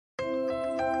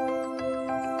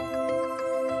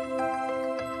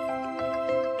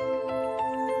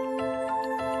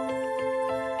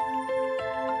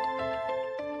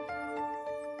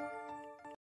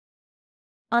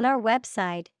On our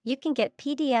website, you can get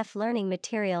PDF learning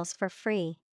materials for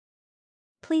free.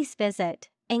 Please visit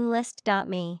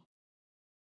englist.me.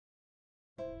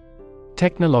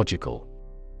 Technological.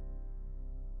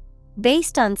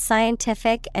 Based on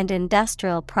scientific and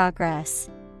industrial progress.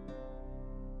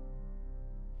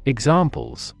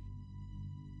 Examples: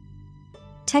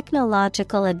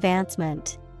 Technological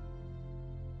advancement.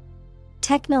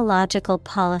 Technological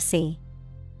policy.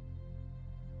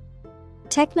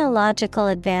 Technological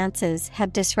advances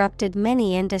have disrupted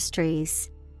many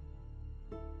industries.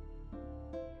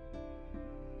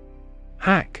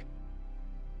 Hack.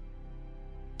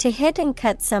 To hit and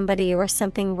cut somebody or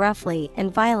something roughly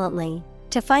and violently,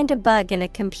 to find a bug in a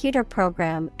computer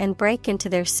program and break into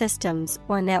their systems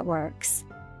or networks.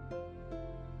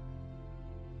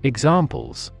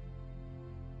 Examples: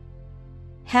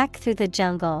 Hack through the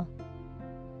jungle.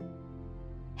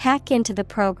 Hack into the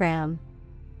program.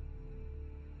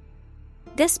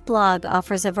 This blog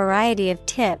offers a variety of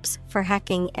tips for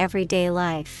hacking everyday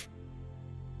life.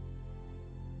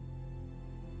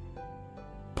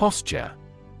 Posture.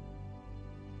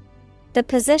 The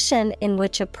position in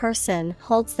which a person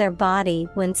holds their body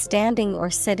when standing or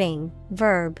sitting.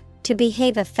 Verb, to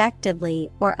behave effectively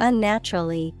or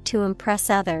unnaturally to impress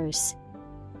others.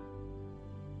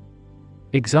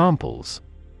 Examples: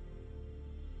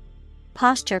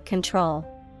 Posture control.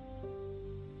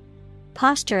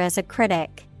 Posture as a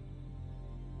critic.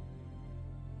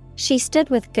 She stood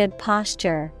with good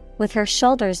posture, with her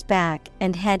shoulders back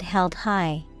and head held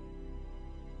high.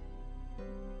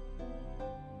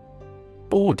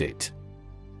 Audit.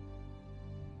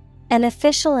 An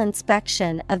official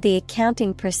inspection of the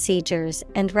accounting procedures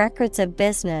and records of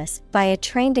business by a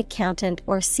trained accountant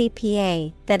or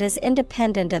CPA that is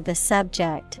independent of the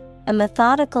subject. A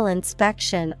methodical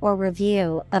inspection or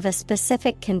review of a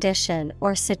specific condition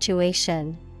or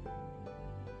situation.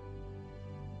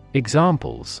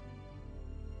 Examples: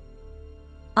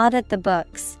 Audit the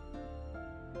books.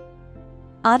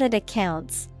 Audit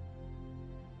accounts.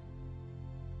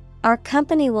 Our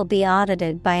company will be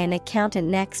audited by an accountant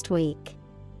next week.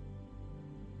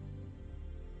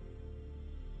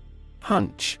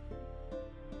 Hunch.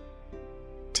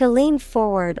 To lean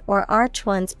forward or arch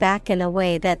one's back in a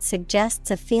way that suggests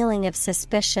a feeling of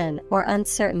suspicion or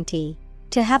uncertainty.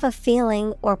 To have a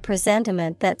feeling or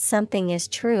presentiment that something is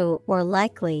true or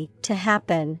likely to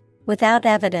happen, without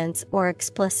evidence or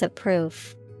explicit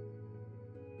proof.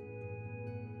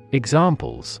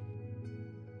 Examples: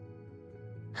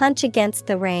 Hunch against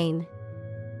the rain.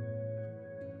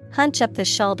 Hunch up the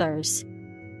shoulders.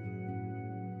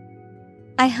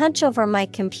 I hunch over my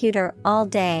computer all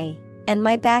day, and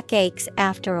my back aches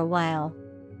after a while.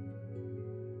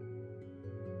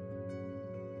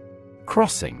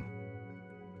 Crossing.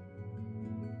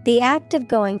 The act of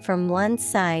going from one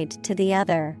side to the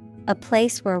other, a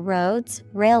place where roads,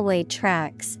 railway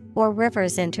tracks, or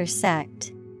rivers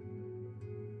intersect.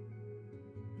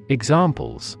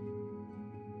 Examples: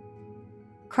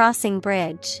 Crossing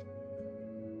bridge.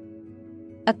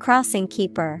 A crossing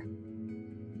keeper.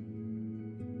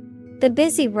 The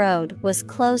busy road was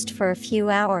closed for a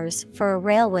few hours for a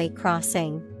railway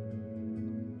crossing.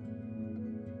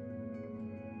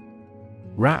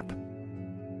 Wrap.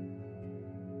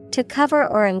 To cover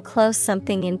or enclose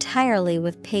something entirely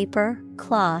with paper,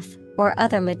 cloth, or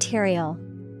other material.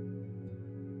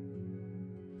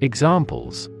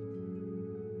 Examples: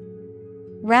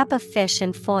 Wrap a fish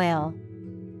in foil.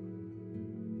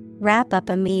 Wrap up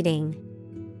a meeting.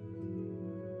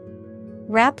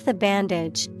 Wrap the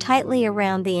bandage tightly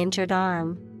around the injured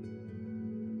arm.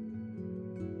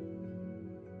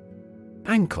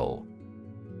 Ankle.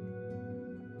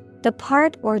 The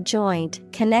part or joint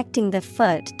connecting the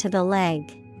foot to the leg.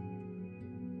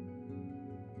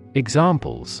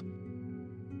 Examples: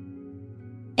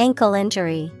 Ankle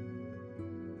injury.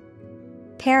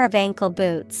 Pair of ankle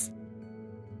boots.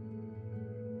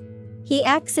 He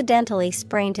accidentally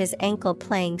sprained his ankle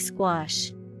playing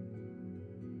squash.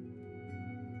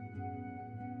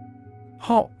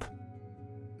 Hop.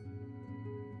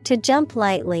 To jump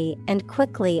lightly and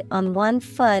quickly on one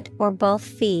foot or both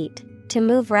feet, to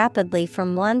move rapidly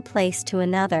from one place to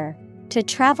another, to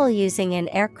travel using an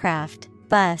aircraft,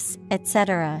 bus,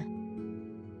 etc.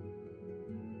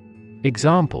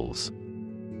 Examples: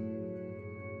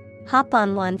 Hop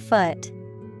on one foot.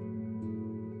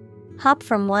 Hop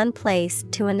from one place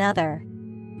to another.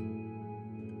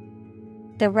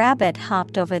 The rabbit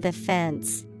hopped over the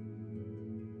fence.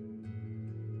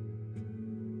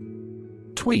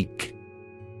 Tweak.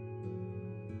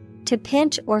 To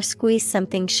pinch or squeeze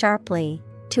something sharply,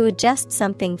 to adjust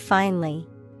something finely.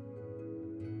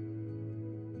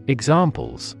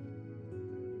 Examples: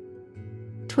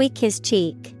 tweak his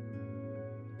cheek,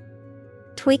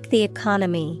 tweak the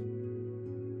economy.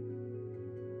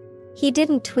 He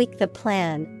didn't tweak the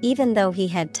plan even though he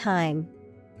had time.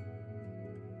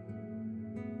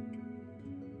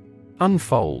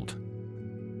 Unfold.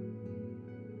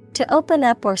 To open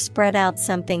up or spread out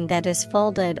something that is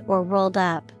folded or rolled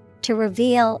up, to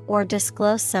reveal or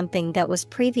disclose something that was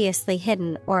previously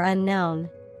hidden or unknown.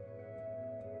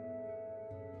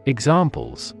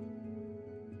 Examples: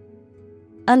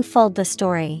 unfold the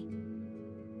story,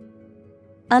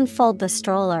 unfold the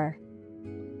stroller.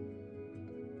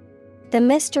 The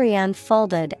mystery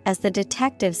unfolded as the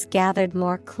detectives gathered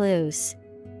more clues.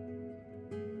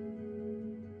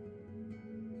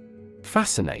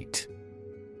 Fascinate.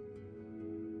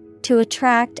 To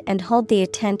attract and hold the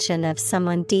attention of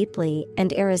someone deeply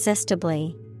and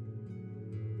irresistibly.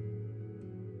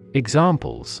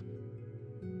 Examples: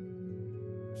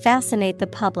 fascinate the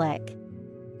public,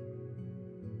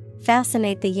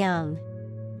 fascinate the young.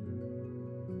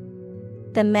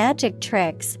 The magic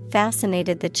tricks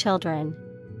fascinated the children.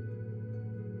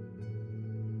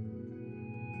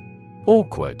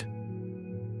 Awkward.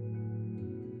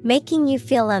 Making you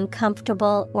feel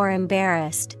uncomfortable or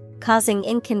embarrassed, causing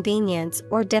inconvenience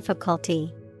or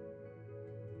difficulty.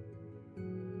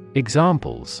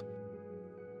 Examples: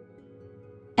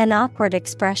 an awkward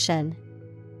expression,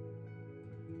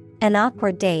 an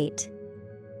awkward date.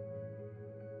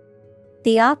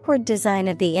 The awkward design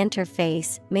of the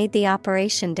interface made the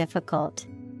operation difficult.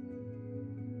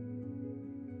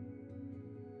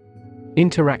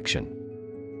 Interaction.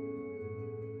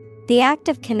 The act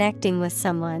of connecting with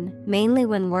someone, mainly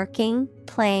when working,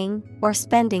 playing, or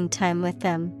spending time with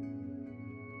them.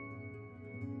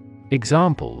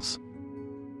 Examples: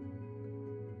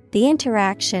 the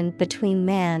interaction between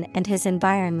man and his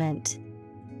environment.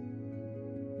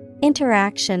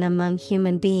 Interaction among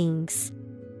human beings.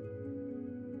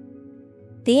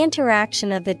 The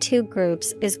interaction of the two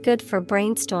groups is good for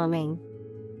brainstorming.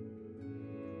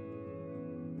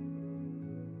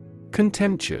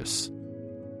 Contemptuous.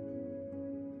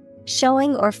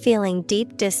 Showing or feeling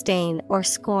deep disdain or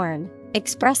scorn,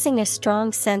 expressing a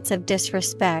strong sense of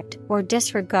disrespect or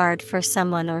disregard for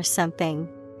someone or something.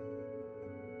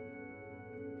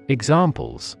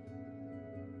 Examples: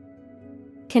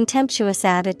 contemptuous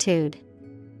attitude,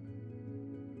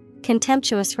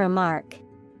 contemptuous remark.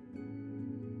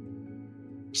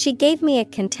 She gave me a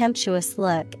contemptuous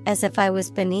look as if I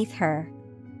was beneath her.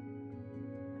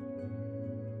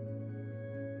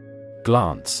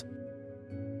 Glance.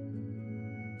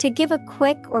 To give a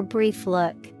quick or brief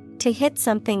look, to hit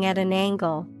something at an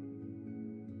angle.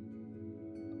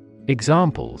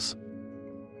 Examples: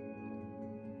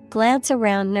 glance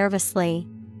around nervously,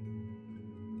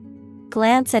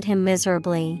 glance at him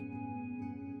miserably.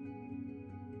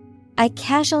 I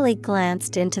casually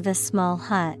glanced into the small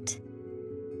hut.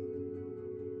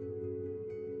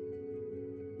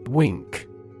 Wink.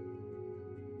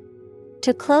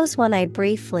 To close one eye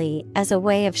briefly as a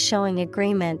way of showing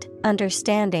agreement,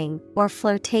 understanding, or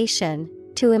flirtation,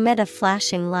 to emit a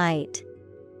flashing light.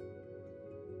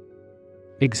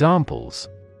 Examples: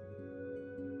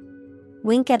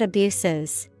 wink at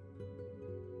abuses,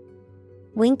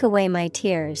 wink away my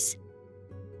tears.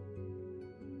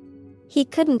 He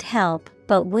couldn't help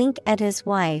but wink at his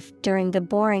wife during the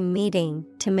boring meeting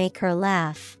to make her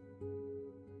laugh.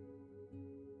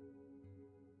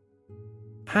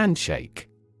 Handshake.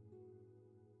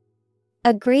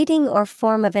 A greeting or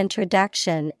form of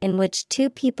introduction in which two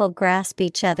people grasp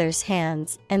each other's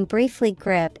hands and briefly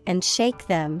grip and shake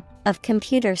them, of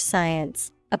computer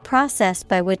science, a process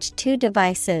by which two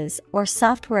devices or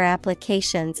software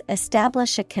applications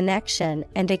establish a connection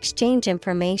and exchange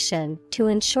information to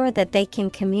ensure that they can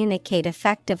communicate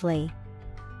effectively.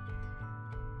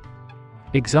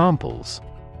 Examples: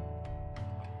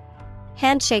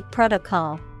 handshake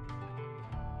protocol,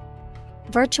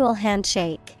 virtual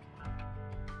handshake.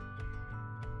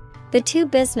 The two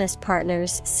business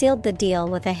partners sealed the deal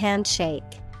with a handshake.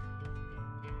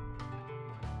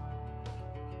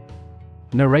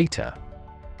 Narrator.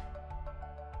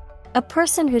 A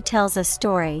person who tells a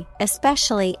story,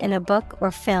 especially in a book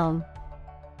or film.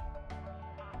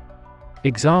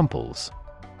 Examples: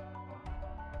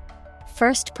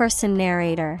 first-person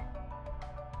narrator,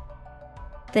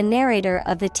 the narrator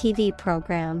of the TV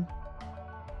program.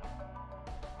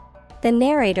 The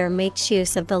narrator makes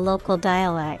use of the local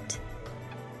dialect.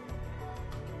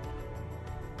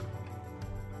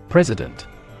 President.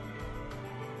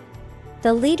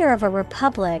 The leader of a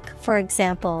republic, for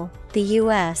example, the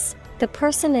U.S., The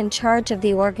person in charge of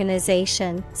the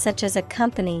organization, such as a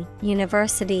company,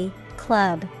 university,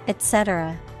 club,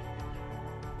 etc.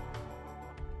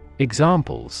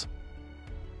 Examples: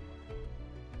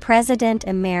 President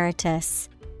Emeritus,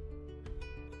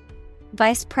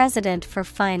 Vice President for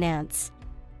Finance.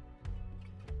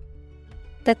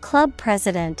 The club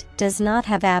president does not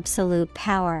have absolute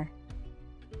power.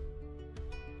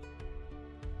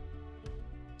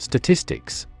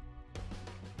 Statistics: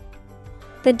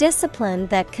 The discipline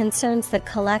that concerns the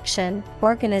collection,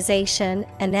 organization,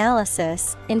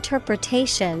 analysis,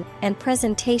 interpretation, and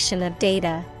presentation of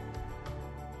data.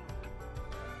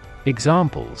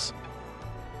 Examples: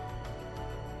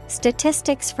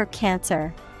 Statistics for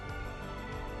cancer.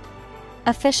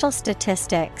 Official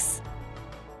statistics.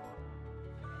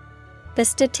 The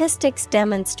statistics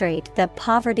demonstrate that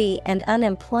poverty and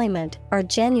unemployment are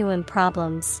genuine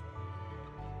problems.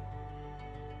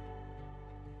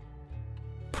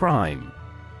 Prime: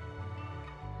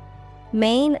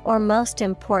 Main or most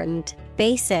important,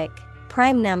 basic,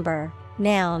 prime number,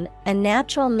 noun, a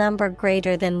natural number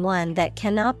greater than one that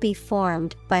cannot be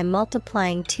formed by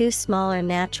multiplying two smaller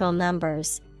natural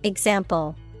numbers.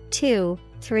 Example: 2,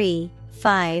 3,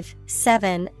 5,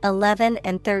 7, 11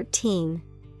 and 13.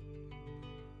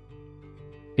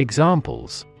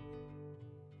 Examples: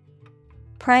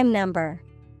 Prime number.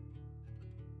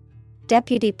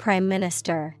 Deputy Prime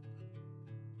Minister.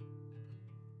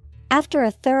 After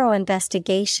a thorough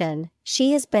investigation,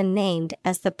 she has been named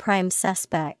as the prime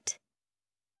suspect.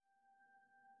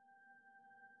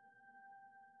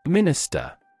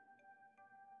 Minister: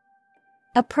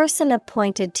 A person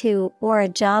appointed to or a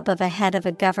job of a head of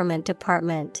a government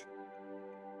department.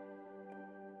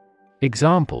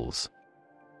 Examples: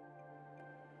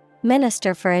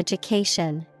 Minister for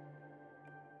Education.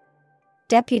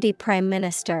 Deputy Prime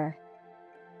Minister.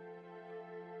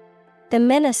 The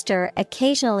minister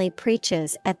occasionally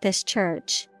preaches at this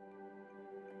church.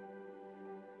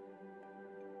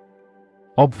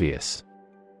 Obvious: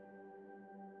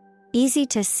 Easy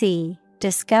to see,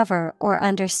 discover, or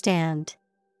understand.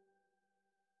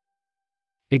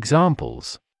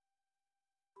 Examples: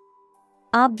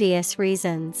 Obvious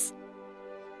reasons.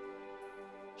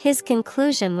 His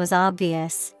conclusion was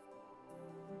obvious.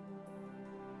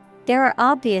 There are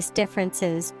obvious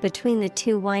differences between the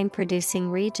two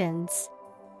wine-producing regions.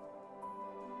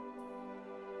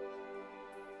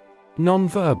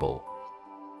 Nonverbal: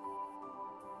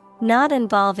 Not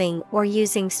involving or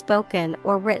using spoken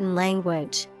or written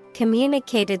language,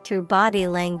 communicated through body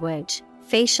language,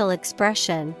 facial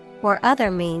expression, or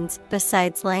other means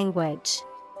besides language.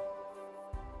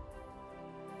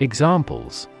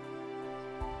 Examples: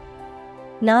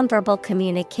 Nonverbal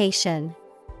communication.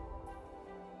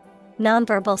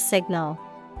 Nonverbal signal.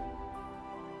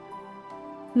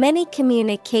 Many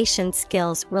communication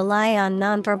skills rely on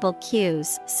nonverbal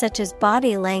cues such as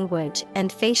body language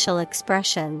and facial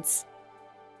expressions.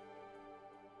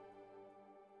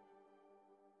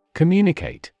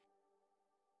 Communicate: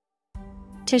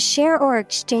 To share or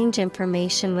exchange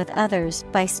information with others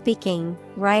by speaking,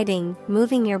 writing,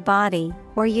 moving your body,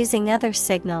 or using other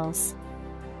signals.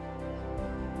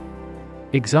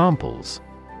 Examples: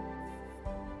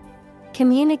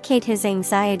 Communicate his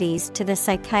anxieties to the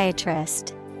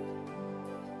psychiatrist.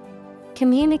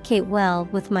 Communicate well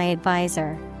with my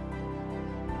advisor.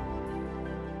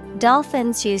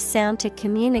 Dolphins use sound to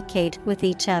communicate with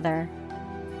each other.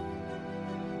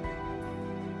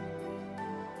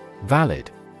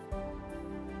 Valid: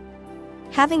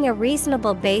 Having a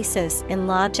reasonable basis in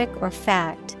logic or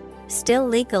fact, still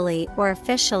legally or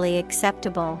officially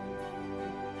acceptable.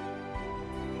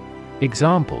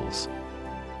 Examples: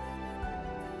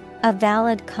 A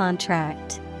valid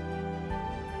contract.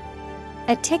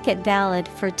 A ticket valid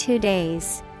for 2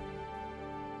 days.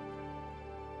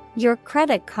 Your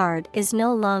credit card is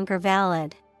no longer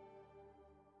valid.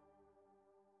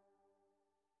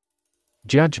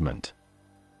 Judgment: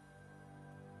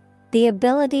 The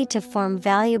ability to form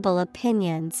valuable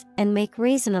opinions and make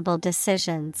reasonable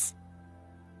decisions.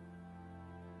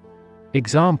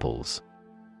 Examples: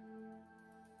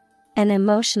 An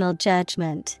emotional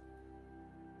judgment.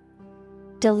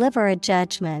 Deliver a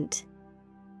judgment.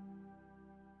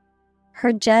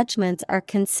 Her judgments are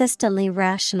consistently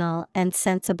rational and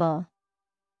sensible.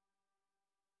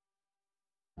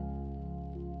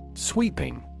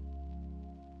 Sweeping: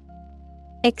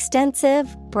 Extensive,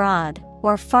 broad,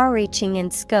 or far-reaching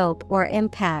in scope or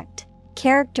impact,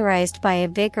 characterized by a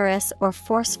vigorous or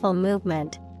forceful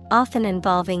movement, often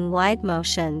involving wide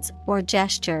motions or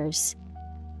gestures.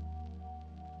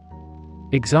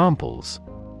 Examples: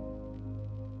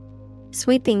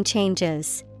 Sweeping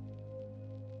changes.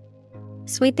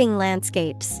 Sweeping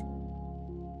landscapes.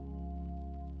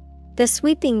 The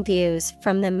sweeping views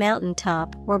from the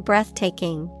mountaintop were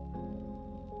breathtaking.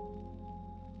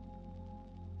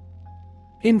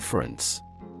 Inference.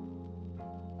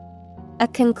 A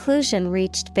conclusion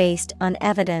reached based on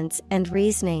evidence and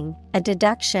reasoning, a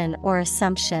deduction or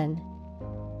assumption.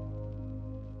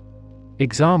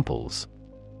 Examples.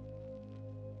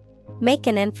 Make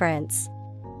an inference.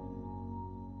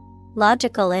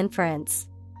 Logical inference.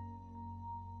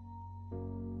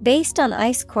 Based on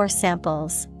ice core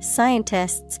samples,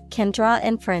 scientists can draw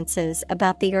inferences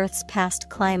about the Earth's past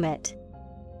climate.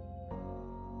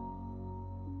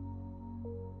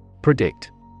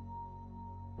 Predict.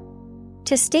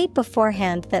 To state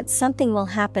beforehand that something will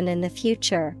happen in the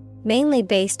future, mainly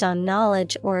based on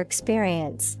knowledge or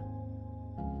experience.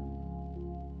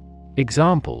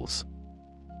 Examples.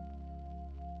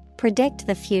 Predict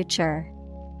the future.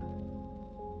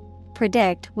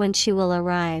 Predict when she will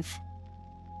arrive.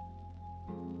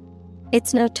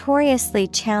 It's notoriously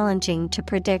challenging to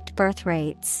predict birth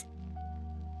rates.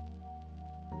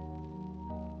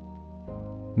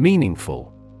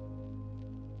 Meaningful.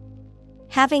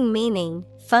 Having meaning,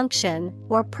 function,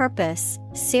 or purpose,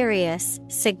 serious,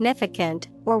 significant,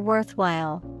 or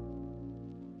worthwhile.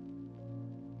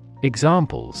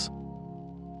 Examples.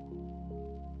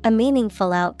 A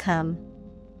meaningful outcome.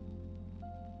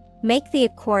 Make the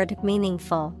accord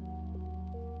meaningful.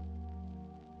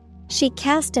 She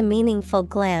cast a meaningful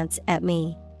glance at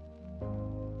me.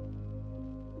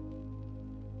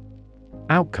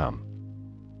 Outcome.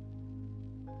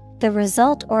 The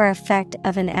result or effect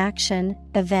of an action,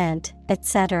 event,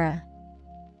 etc.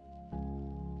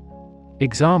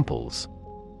 Examples.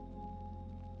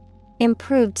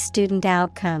 Improved student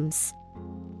outcomes.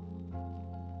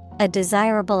 A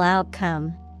desirable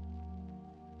outcome.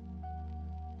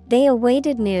 They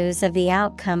awaited news of the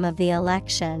outcome of the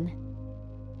election.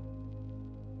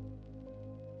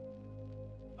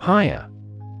 Hire.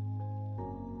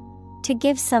 To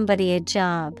give somebody a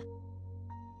job.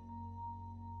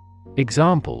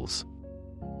 Examples.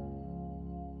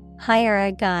 Hire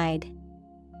a guide.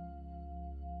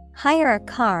 Hire a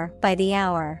car by the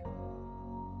hour.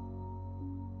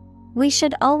 We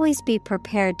should always be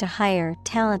prepared to hire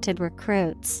talented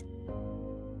recruits.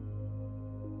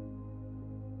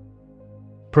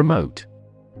 Promote.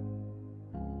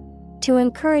 To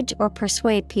encourage or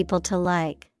persuade people to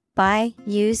like, buy,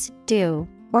 use, do,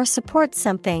 or support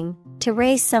something, to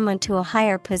raise someone to a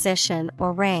higher position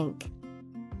or rank.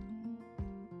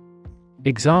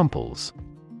 Examples.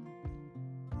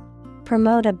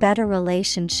 Promote a better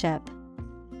relationship.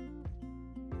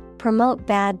 Promote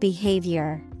bad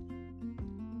behavior.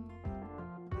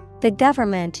 The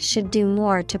government should do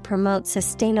more to promote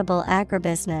sustainable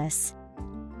agribusiness.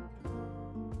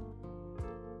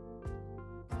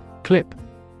 Clip.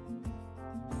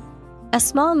 A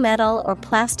small metal or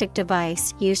plastic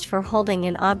device used for holding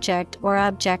an object or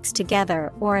objects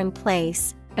together or in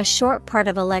place, a short part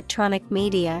of electronic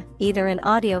media, either an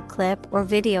audio clip or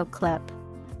video clip.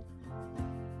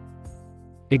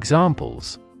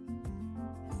 Examples.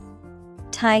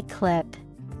 Tie clip.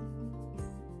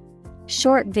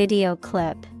 Short video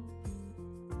clip.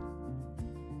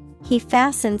 He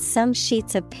fastened some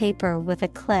sheets of paper with a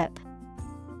clip.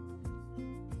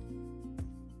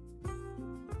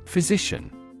 Physician.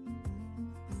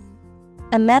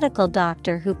 A medical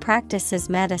doctor who practices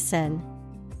medicine.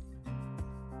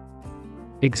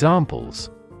 Examples.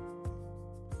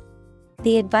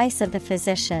 The advice of the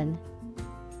physician.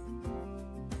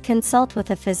 Consult with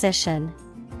a physician.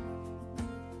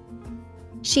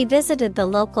 She visited the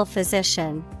local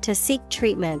physician to seek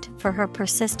treatment for her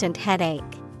persistent headache.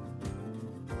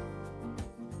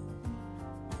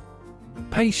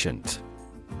 Patient.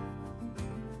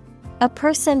 A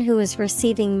person who is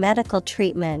receiving medical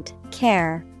treatment,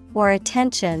 care, or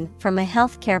attention from a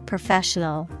healthcare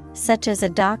professional, such as a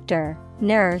doctor,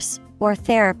 nurse, or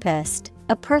therapist,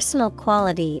 a personal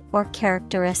quality or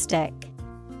characteristic.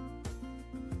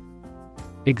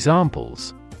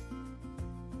 Examples.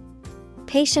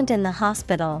 Patient in the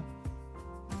hospital.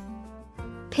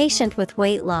 Patient with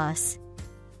weight loss.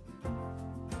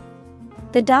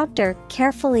 The doctor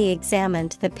carefully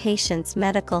examined the patient's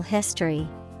medical history.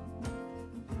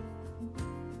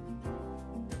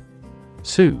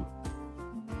 Sue.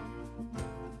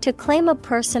 To claim a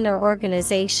person or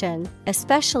organization,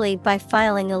 especially by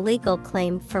filing a legal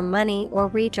claim for money or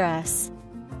redress.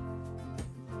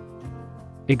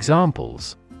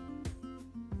 Examples.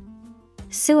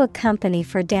 Sue a company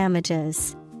for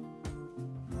damages.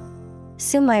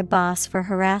 Sue my boss for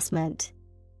harassment.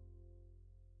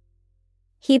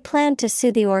 He planned to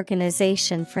sue the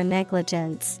organization for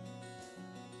negligence.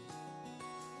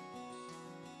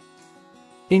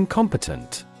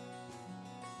 Incompetent.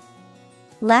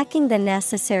 Lacking the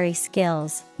necessary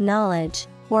skills, knowledge,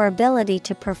 or ability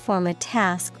to perform a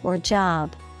task or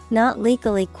job, not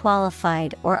legally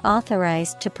qualified or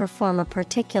authorized to perform a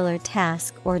particular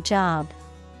task or job.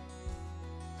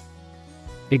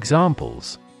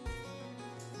 Examples: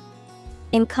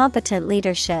 incompetent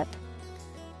leadership,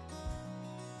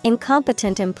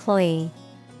 incompetent employee.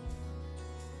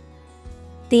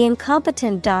 The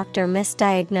incompetent doctor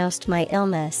misdiagnosed my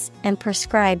illness and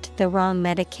prescribed the wrong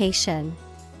medication.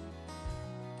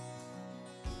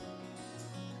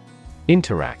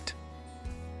 Interact.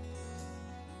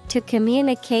 To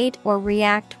communicate or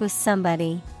react with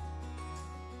somebody.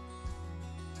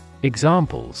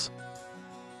 Examples: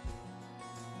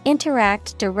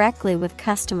 interact directly with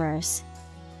customers.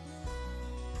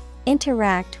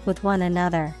 Interact with one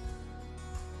another.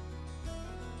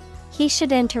 He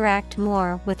should interact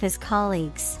more with his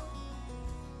colleagues.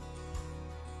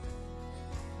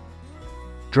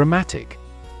 Dramatic.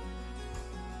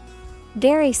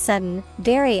 Very sudden,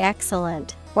 very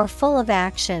excellent, or full of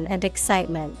action and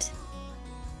excitement.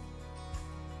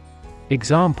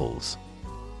 Examples: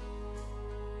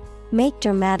 make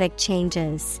dramatic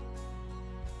changes.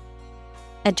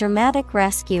 A dramatic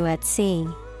rescue at sea.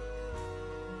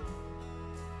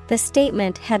 The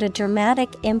statement had a dramatic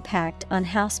impact on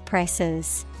house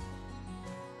prices.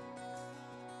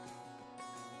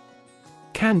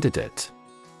 Candidate.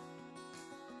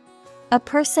 A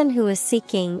person who is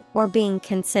seeking or being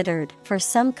considered for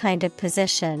some kind of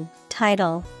position,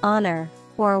 title, honor,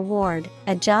 or award,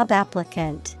 a job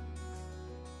applicant.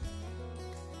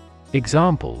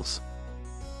 Examples: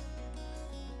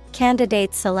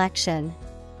 candidate selection.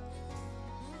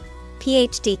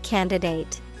 PhD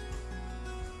candidate.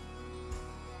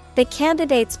 The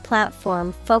candidate's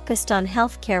platform focused on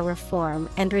healthcare reform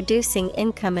and reducing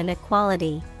income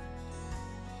inequality.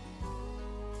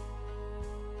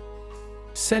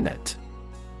 Senate.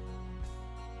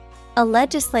 A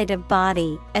legislative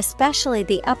body, especially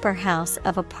the upper house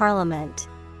of a parliament.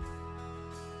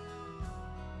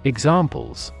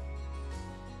 Examples: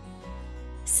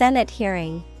 Senate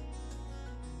hearing.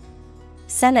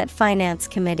 Senate Finance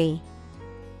Committee.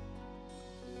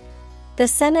 The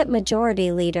Senate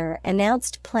Majority Leader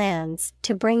announced plans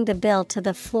to bring the bill to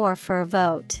the floor for a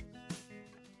vote.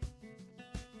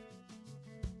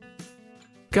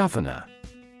 Governor.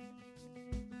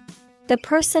 The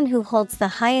person who holds the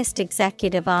highest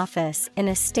executive office in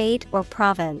a state or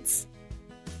province.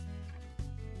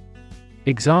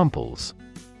 Examples: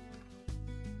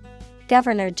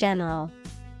 Governor General.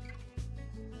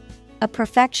 A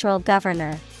prefectural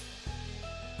governor.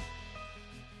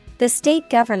 The state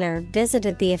governor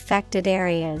visited the affected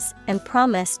areas and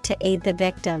promised to aid the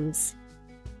victims.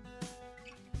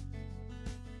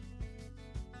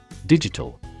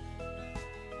 Digital.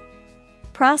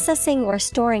 Processing or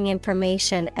storing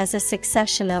information as a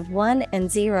succession of 1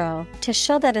 and 0 to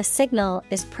show that a signal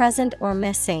is present or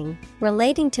missing,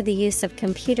 relating to the use of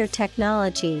computer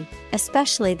technology,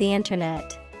 especially the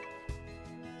Internet.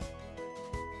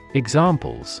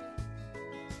 Examples: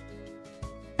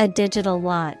 a digital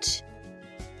watch.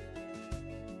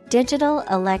 Digital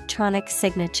electronic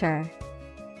signature.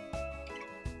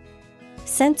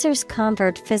 Sensors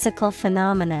convert physical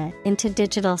phenomena into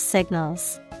digital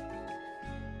signals.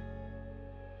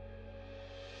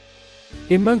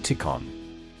 Emoticon.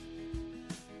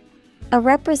 A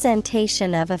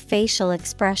representation of a facial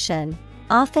expression,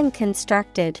 often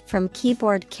constructed from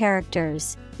keyboard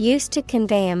characters, used to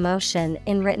convey emotion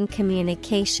in written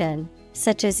communication,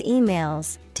 such as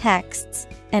emails, texts,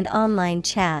 and online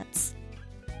chats.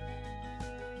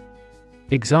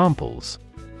 Examples: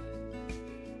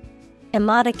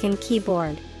 Emoticon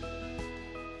keyboard.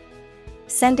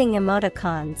 Sending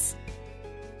emoticons.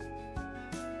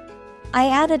 I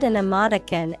added an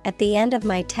emoticon at the end of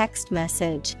my text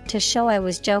message to show I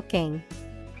was joking.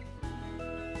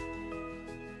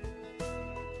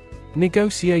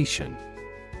 Negotiation.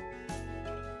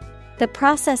 The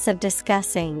process of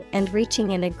discussing and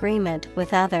reaching an agreement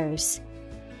with others.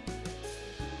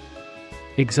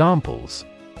 Examples: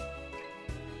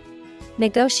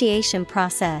 Negotiation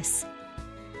process.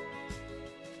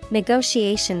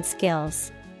 Negotiation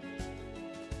skills.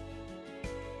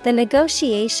 The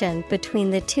negotiation between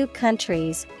the two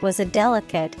countries was a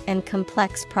delicate and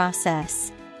complex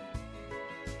process.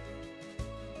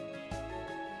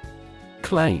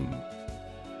 Claim.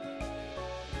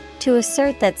 To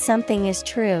assert that something is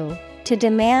true, to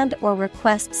demand or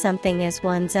request something as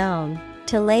one's own,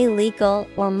 to lay legal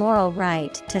or moral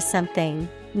right to something.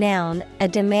 Noun, a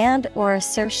demand or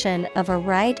assertion of a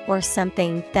right or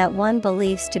something that one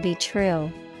believes to be true.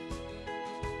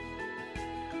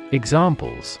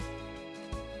 Examples: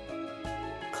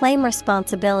 claim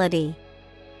responsibility,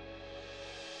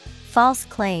 false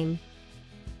claim.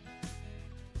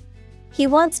 He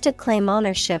wants to claim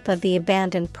ownership of the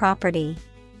abandoned property.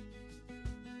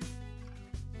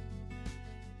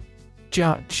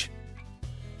 Judge.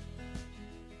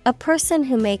 A person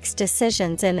who makes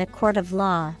decisions in a court of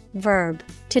law. Verb,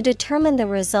 to determine the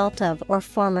result of or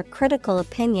form a critical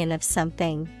opinion of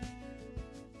something.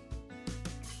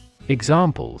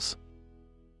 Examples: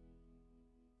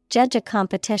 judge a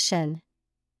competition,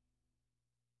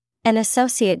 an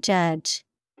associate judge.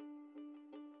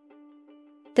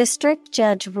 The strict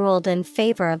judge ruled in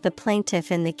favor of the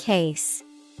plaintiff in the case.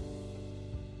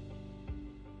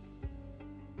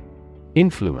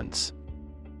 Influence.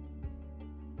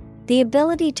 The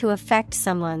ability to affect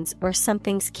someone's or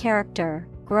something's character,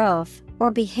 growth,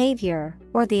 or behavior,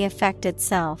 or the effect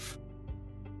itself.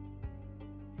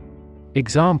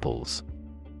 Examples: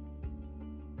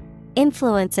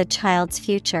 influence a child's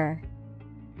future,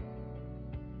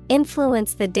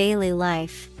 influence the daily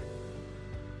life.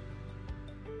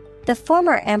 The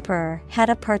former emperor had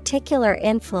a particular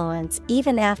influence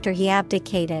even after he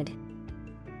abdicated.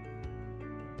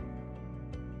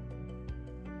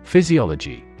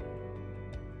 Physiology.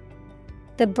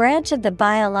 The branch of the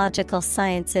biological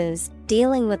sciences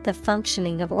dealing with the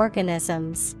functioning of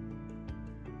organisms.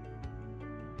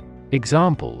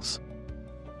 Examples: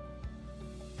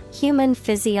 human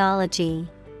physiology,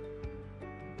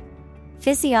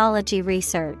 physiology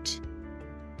research.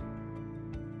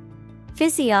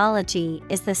 Physiology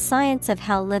is the science of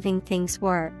how living things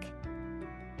work.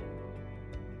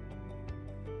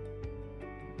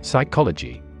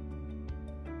 Psychology.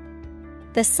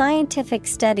 The scientific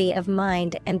study of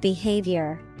mind and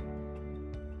behavior.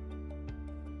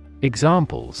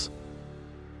 Examples: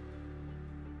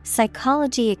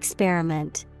 psychology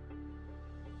experiment,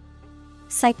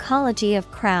 psychology of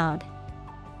crowd.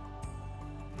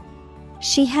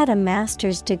 She had a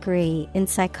master's degree in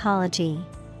psychology.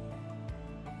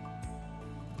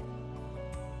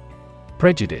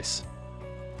 Prejudice.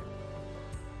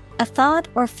 A thought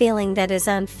or feeling that is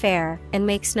unfair and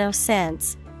makes no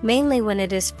sense, mainly when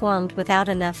it is formed without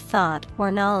enough thought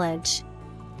or knowledge.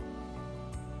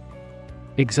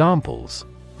 Examples: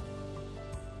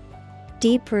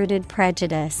 deep-rooted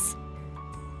prejudice,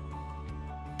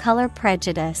 color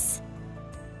prejudice.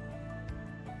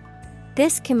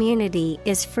 This community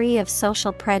is free of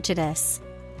social prejudice.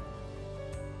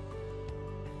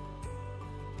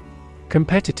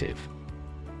 Competitive.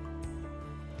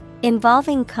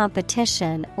 Involving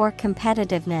competition or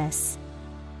competitiveness.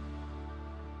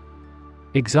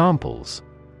 Examples: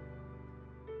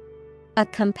 a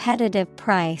competitive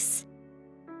price,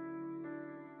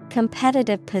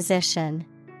 competitive position.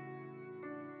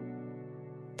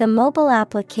 The mobile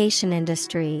application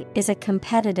industry is a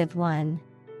competitive one.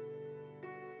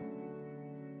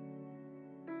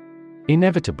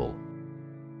 Inevitable.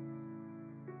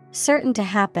 Certain to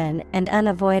happen and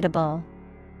unavoidable.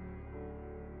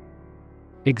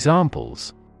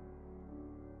 Examples: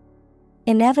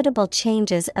 inevitable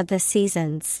changes of the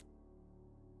seasons,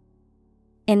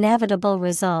 inevitable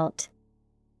result.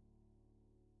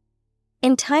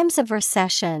 In times of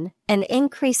recession, an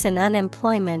increase in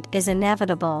unemployment is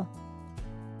inevitable.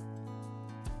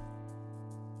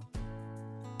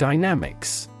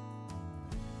 Dynamics.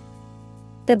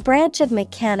 The branch of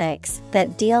mechanics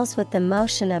that deals with the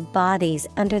motion of bodies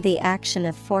under the action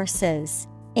of forces,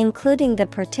 including the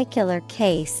particular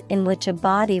case in which a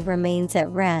body remains at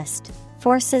rest,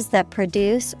 forces that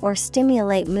produce or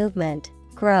stimulate movement,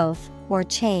 growth, or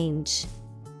change.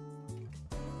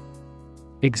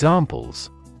 Examples: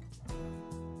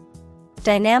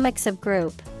 dynamics of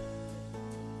group,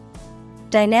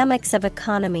 dynamics of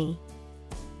economy.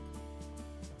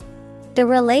 The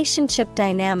relationship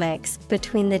dynamics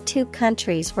between the two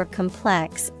countries were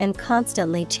complex and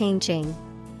constantly changing.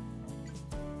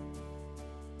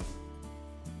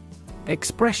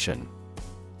 Expression.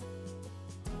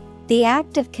 The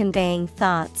act of conveying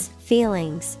thoughts,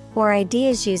 feelings, or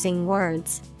ideas using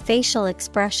words, facial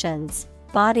expressions,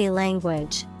 body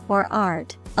language, or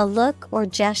art, a look or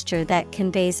gesture that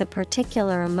conveys a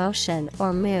particular emotion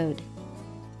or mood.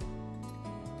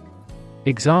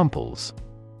 Examples: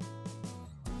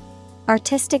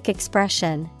 artistic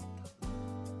expression,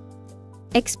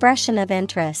 expression of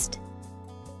interest.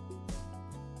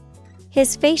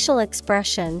 His facial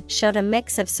expression showed a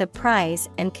mix of surprise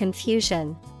and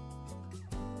confusion.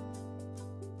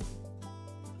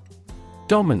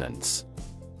 Dominance.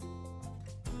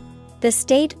 The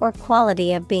state or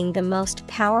quality of being the most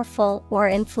powerful or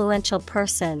influential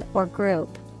person or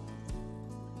group.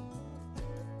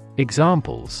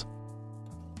 Examples: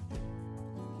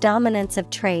 Dominance of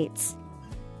traits.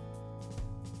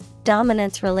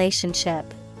 Dominance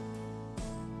relationship.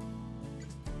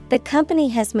 The company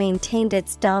has maintained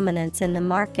its dominance in the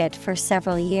market for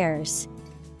several years.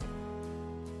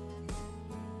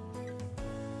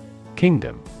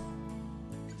 Kingdom.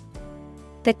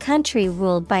 The country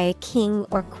ruled by a king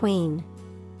or queen.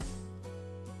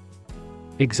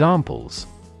 Examples: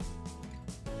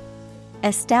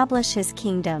 Establish his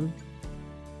kingdom.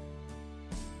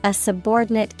 A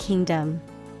subordinate kingdom.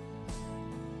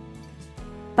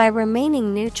 By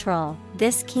remaining neutral,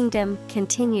 this kingdom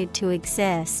continued to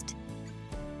exist.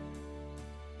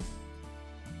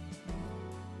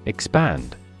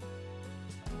 Expand.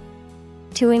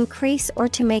 To increase or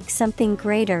to make something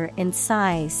greater in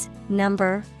size,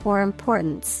 number, or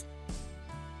importance.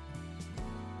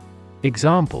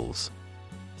 Examples: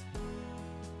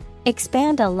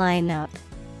 Expand a lineup.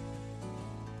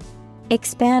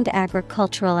 Expand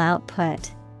agricultural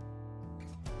output.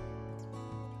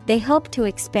 They hope to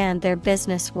expand their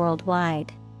business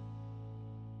worldwide.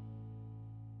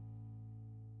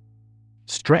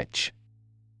 Stretch.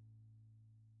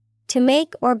 To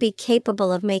make or be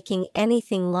capable of making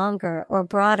anything longer or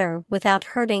broader without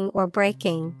hurting or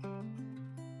breaking.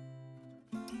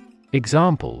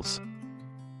 Examples: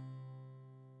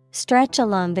 Stretch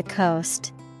along the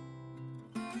coast.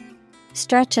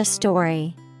 Stretch a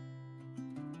story.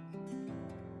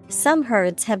 Some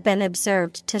herds have been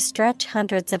observed to stretch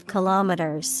hundreds of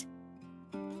kilometers.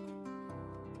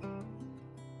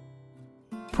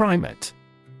 Primate.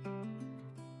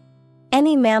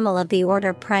 Any mammal of the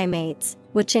order primates,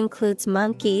 which includes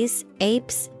monkeys,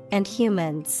 apes, and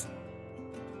humans.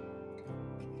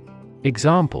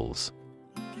 Examples: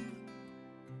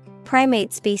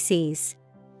 Primate species.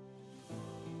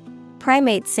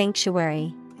 Primate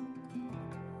sanctuary.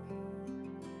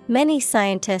 Many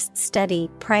scientists study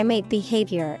primate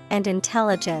behavior and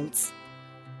intelligence.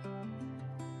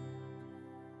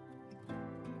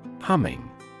 Humming.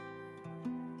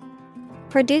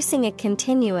 Producing a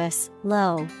continuous,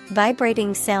 low,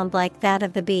 vibrating sound like that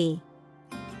of the bee.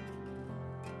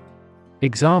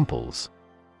 Examples: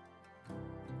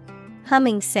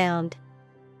 Humming sound.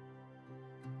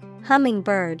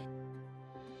 Hummingbird.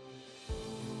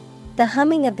 The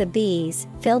humming of the bees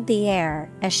filled the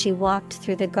air as she walked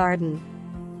through the garden.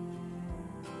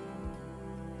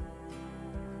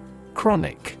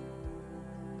 Chronic.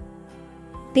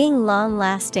 Being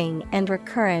long-lasting and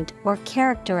recurrent or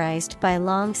characterized by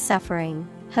long suffering,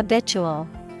 habitual.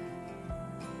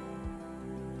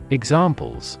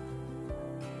 Examples: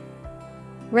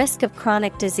 Risk of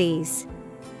chronic disease.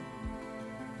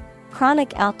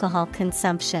 Chronic alcohol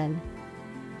consumption.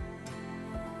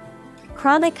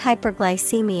 Chronic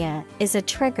hyperglycemia is a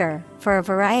trigger for a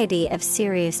variety of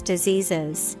serious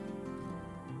diseases.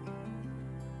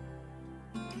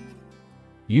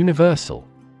 Universal.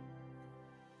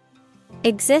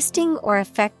 Existing or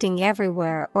affecting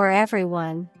everywhere or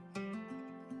everyone.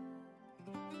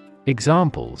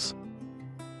 Examples: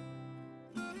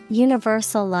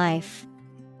 Universal life.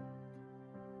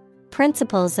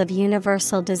 Principles of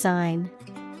universal design.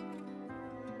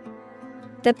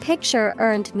 The picture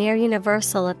earned near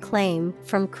universal acclaim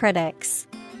from critics.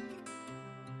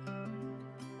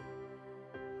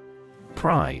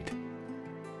 Pride.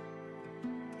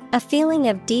 A feeling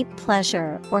of deep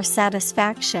pleasure or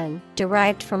satisfaction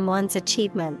derived from one's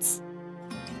achievements.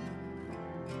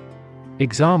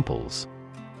 Examples: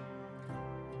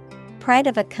 Pride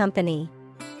of a company.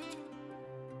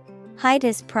 Hide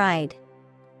his pride.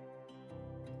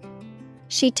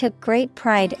 She took great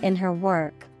pride in her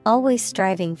work, always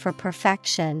striving for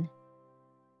perfection.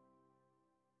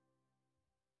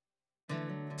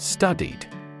 Studied.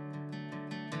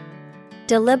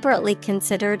 Deliberately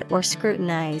considered or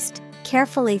scrutinized,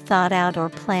 carefully thought out or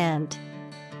planned.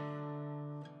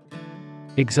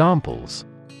 Examples: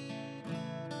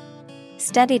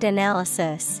 Studied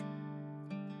analysis.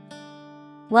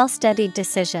 Well-studied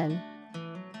decision.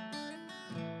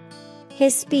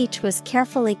 His speech was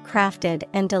carefully crafted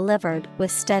and delivered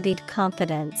with studied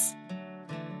confidence.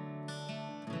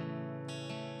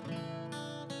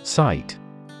 Sight.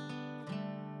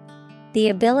 The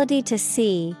ability to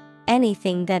see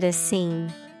anything that is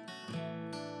seen.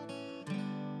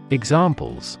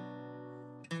 Examples: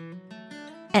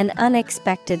 An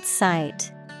unexpected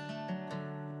sight.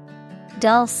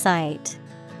 Dull sight.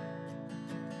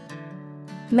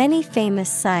 Many famous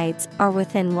sights are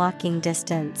within walking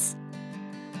distance.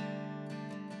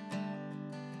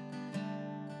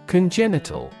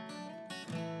 Congenital.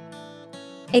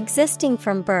 Existing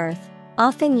from birth,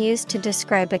 often used to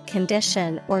describe a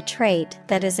condition or trait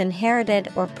that is inherited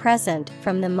or present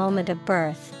from the moment of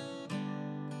birth.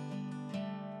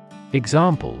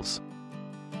 Examples: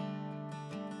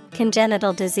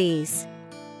 congenital disease,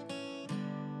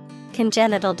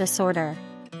 congenital disorder.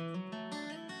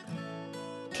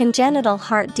 Congenital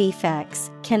heart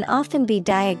defects can often be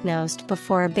diagnosed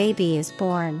before a baby is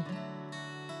born.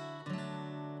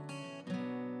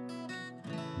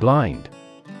 Blind.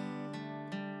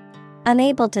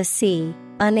 Unable to see,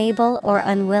 unable or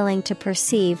unwilling to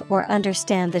perceive or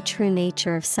understand the true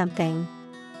nature of something.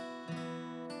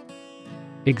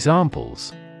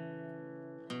 Examples: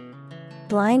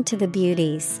 blind to the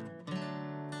beauties,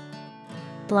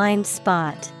 blind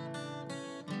spot.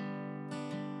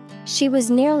 She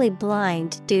was nearly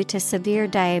blind due to severe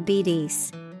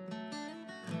diabetes.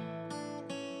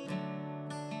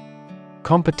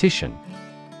 Competition.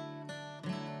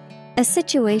 A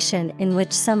situation in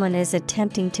which someone is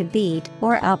attempting to beat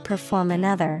or outperform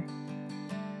another.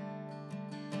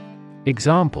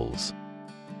 Examples: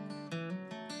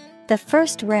 the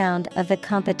first round of the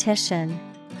competition.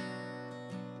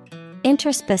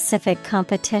 Interspecific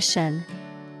competition.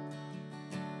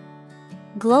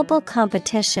 Global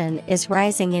competition is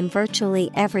rising in virtually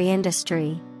every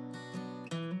industry.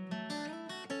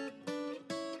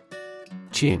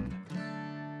 Chin.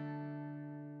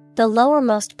 The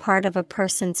lowermost part of a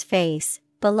person's face,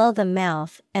 below the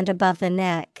mouth and above the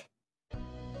neck.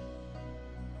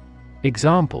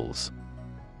 Examples: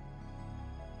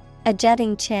 a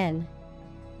jutting chin,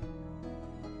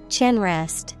 chin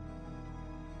rest.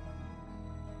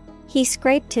 He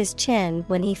scraped his chin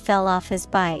when he fell off his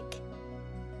bike.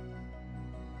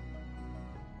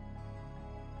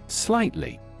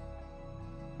 Slightly.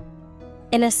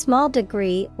 In a small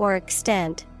degree or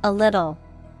extent, a little.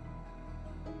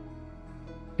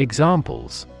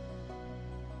 Examples: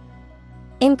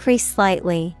 increase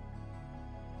slightly,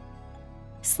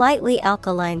 slightly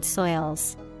alkaline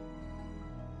soils.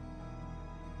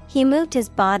 He moved his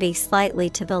body slightly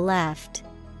to the left.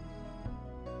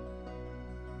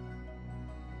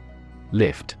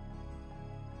 Lift.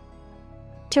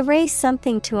 To raise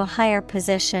something to a higher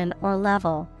position or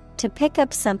level, to pick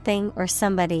up something or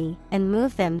somebody and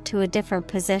move them to a different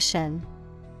position.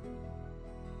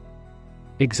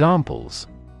 Examples: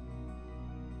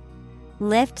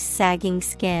 lift sagging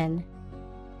skin,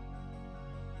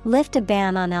 lift a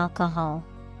ban on alcohol.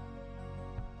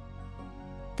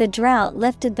 The drought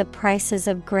lifted the prices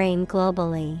of grain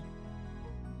globally.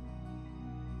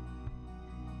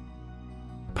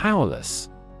 Powerless.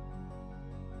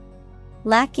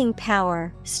 Lacking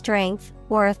power, strength,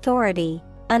 or authority,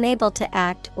 unable to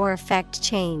act or affect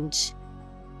change.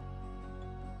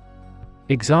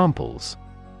 Examples: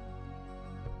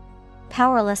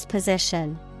 powerless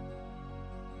position,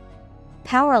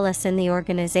 powerless in the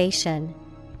organization.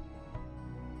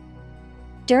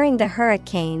 During the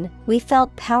hurricane, we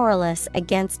felt powerless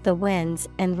against the winds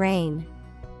and rain.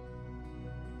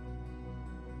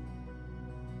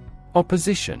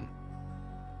 Opposition.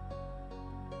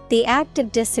 The act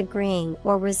of disagreeing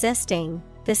or resisting,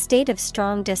 the state of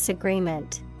strong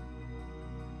disagreement.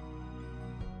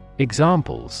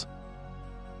 Examples: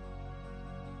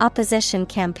 opposition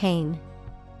campaign,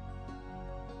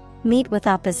 meet with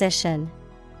opposition.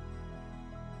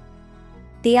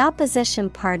 The opposition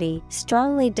party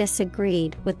strongly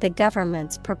disagreed with the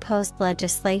government's proposed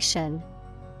legislation.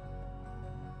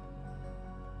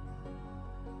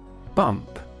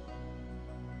 Bump.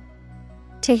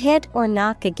 To hit or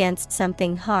knock against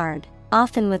something hard,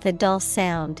 often with a dull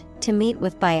sound, to meet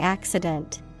with by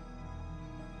accident.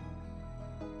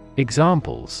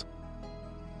 Examples: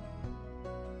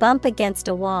 bump against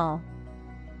a wall,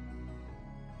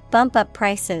 bump up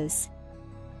prices.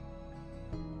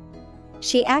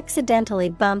 She accidentally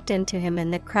bumped into him in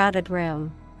the crowded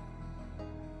room.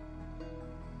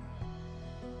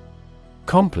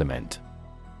 Compliment.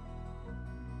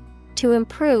 To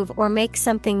improve or make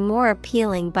something more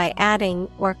appealing by adding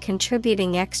or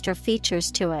contributing extra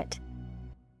features to it.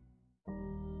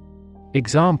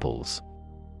 Examples: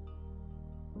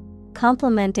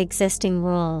 complement existing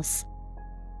rules,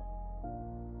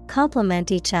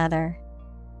 complement each other.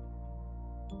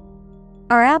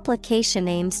 Our application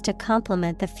aims to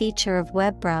complement the feature of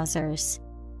web browsers.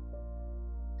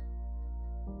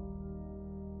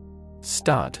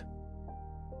 Stud.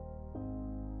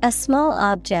 A small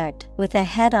object with a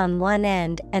head on one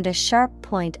end and a sharp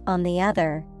point on the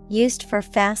other, used for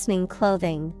fastening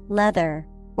clothing, leather,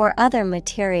 or other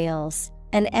materials.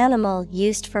 An animal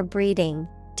used for breeding,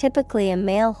 typically a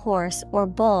male horse or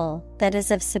bull that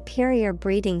is of superior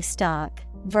breeding stock.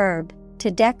 Verb, to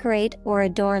decorate or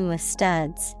adorn with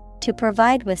studs, to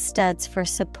provide with studs for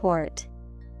support.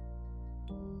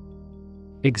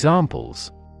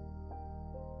 Examples: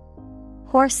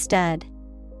 Horse stud,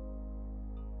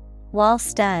 wall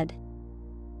stud.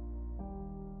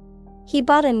 He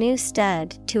bought a new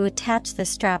stud to attach the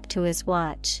strap to his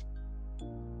watch.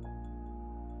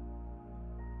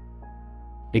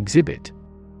 Exhibit: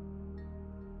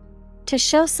 To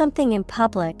show something in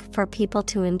public for people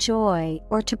to enjoy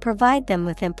or to provide them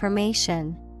with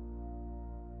information.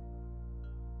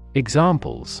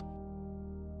 Examples: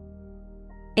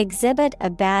 Exhibit a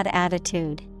bad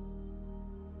attitude.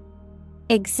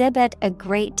 Exhibit a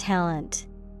great talent.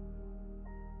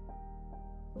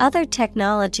 Other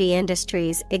technology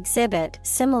industries exhibit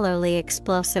similarly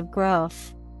explosive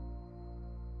growth.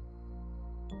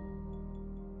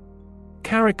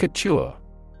 Caricature: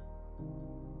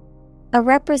 A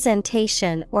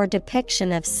representation or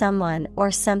depiction of someone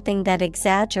or something that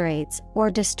exaggerates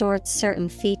or distorts certain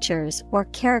features or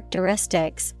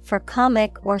characteristics for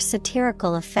comic or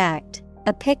satirical effect,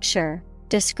 a picture,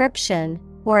 description,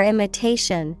 or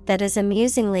imitation that is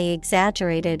amusingly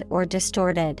exaggerated or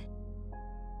distorted.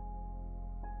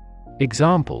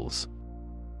 Examples: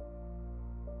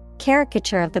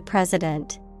 Caricature of the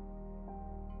president.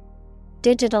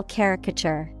 Digital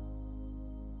caricature.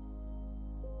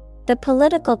 The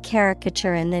political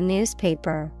caricature in the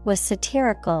newspaper was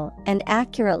satirical and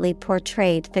accurately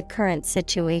portrayed the current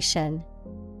situation.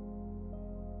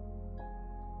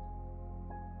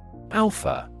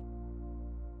 Alpha: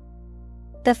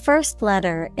 The first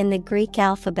letter in the Greek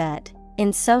alphabet.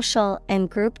 In social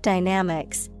and group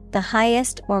dynamics, the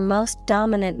highest or most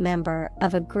dominant member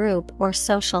of a group or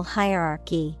social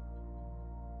hierarchy.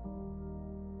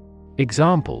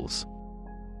 Examples: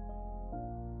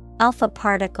 Alpha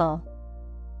particle.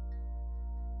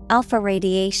 Alpha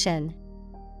radiation.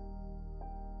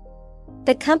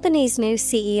 The company's new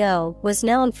CEO was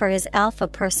known for his alpha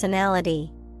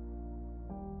personality.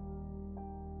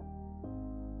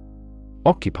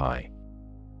 Occupy: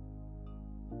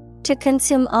 To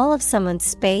consume all of someone's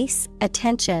space,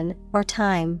 attention, or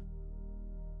time.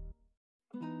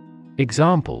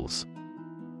 Examples: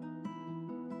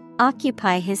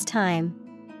 Occupy his time.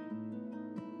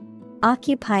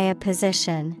 Occupy a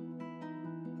position.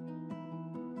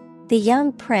 The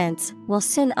young prince will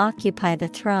soon occupy the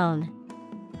throne.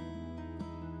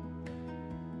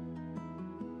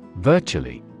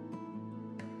 Virtually: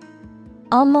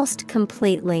 Almost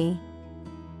completely.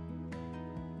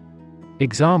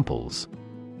 Examples: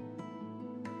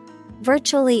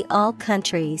 Virtually all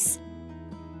countries.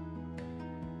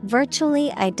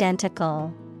 Virtually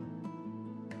identical.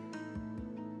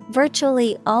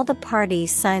 Virtually all the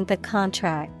parties signed the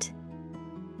contract.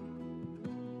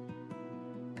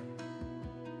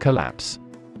 Collapse: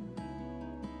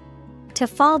 To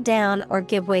fall down or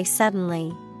give way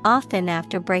suddenly, often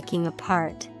after breaking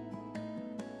apart.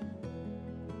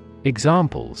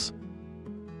 Examples: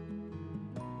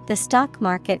 The stock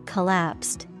market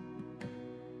collapsed.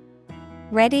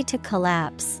 Ready to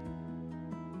collapse.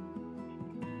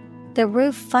 The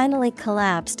roof finally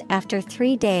collapsed after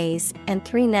 3 days and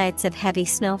 3 nights of heavy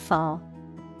snowfall.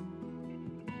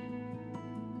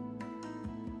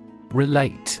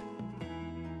 Relate: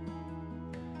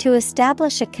 To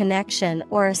establish a connection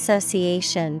or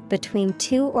association between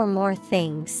two or more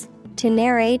things. To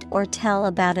narrate or tell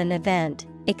about an event,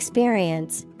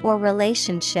 experience, or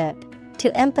relationship.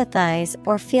 To empathize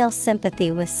or feel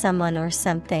sympathy with someone or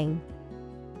something.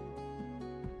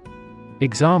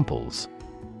 Examples: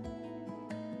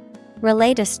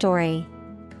 Relate a story.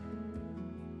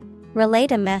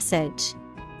 Relate a message.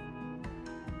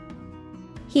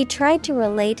 He tried to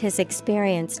relate his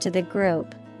experience to the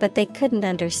group, but they couldn't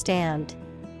understand.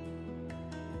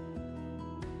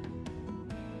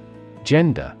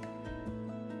 Gender: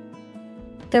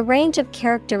 The range of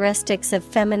characteristics of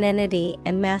femininity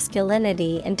and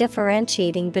masculinity and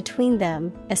differentiating between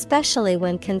them, especially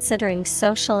when considering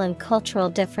social and cultural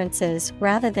differences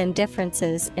rather than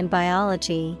differences in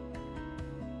biology.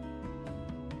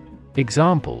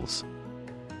 Examples: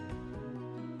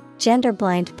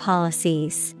 Gender-blind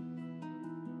policies.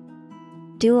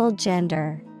 Dual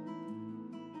gender.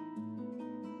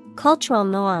 Cultural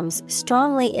norms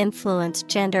strongly influence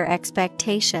gender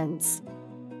expectations.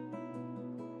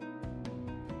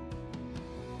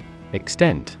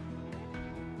 Extent: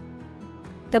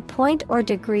 The point or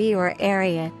degree or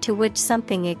area to which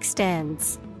something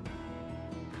extends.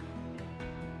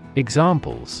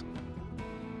 Examples: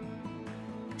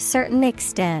 Certain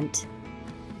extent.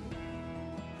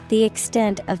 the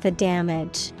extent of the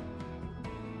damage.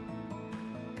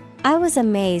 I was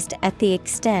amazed at the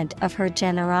extent of her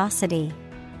generosity.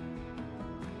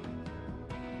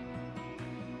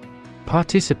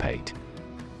 Participate.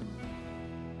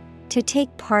 To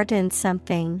take part in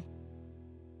something.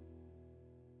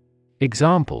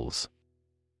 Examples: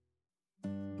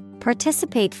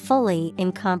 Participate fully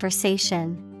in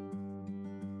conversation.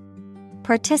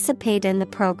 Participate in the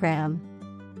program.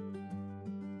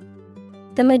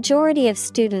 The majority of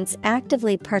students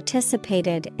actively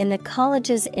participated in the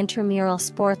college's intramural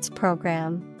sports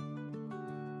program.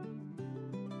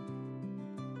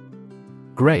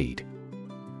 Grade.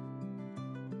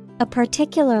 A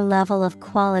particular level of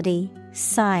quality,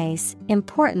 size,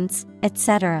 importance,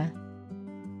 etc.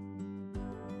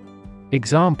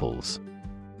 Examples: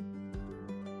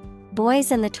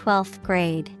 Boys in the 12th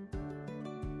grade.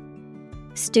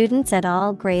 Students at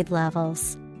all grade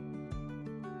levels.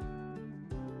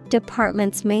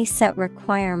 Departments may set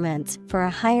requirements for a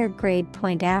higher grade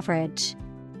point average.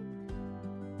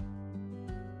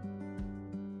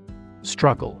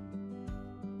 Struggle.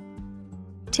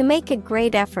 To make a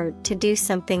great effort to do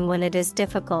something when it is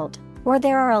difficult, or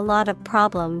there are a lot of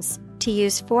problems, to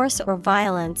use force or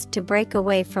violence to break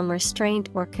away from restraint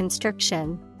or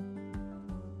constriction.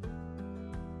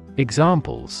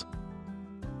 Examples: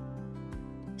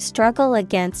 Struggle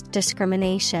against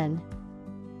discrimination.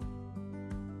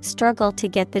 Struggle to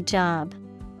get the job.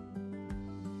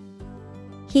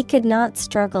 He could not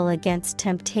struggle against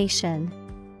temptation.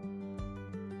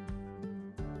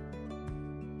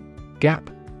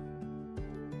 Gap.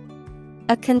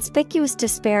 A conspicuous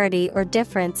disparity or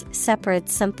difference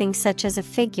separates something such as a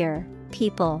figure,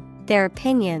 people, their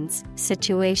opinions,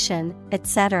 situation,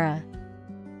 etc.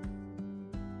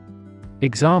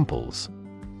 Examples: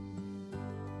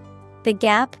 The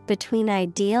gap between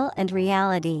ideal and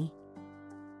reality.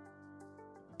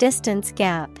 Distance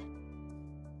gap.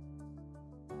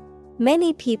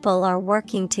 Many people are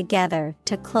working together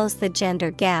to close the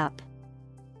gender gap.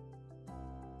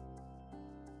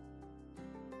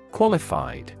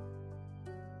 Qualified.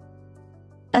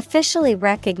 Officially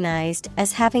recognized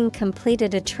as having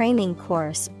completed a training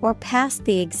course or passed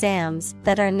the exams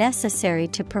that are necessary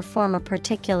to perform a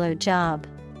particular job.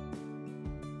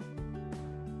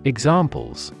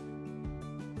 Examples: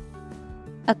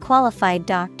 A qualified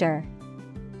doctor.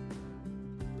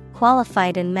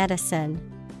 Qualified in medicine.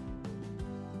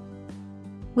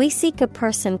 We seek a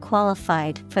person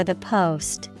qualified for the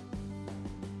post.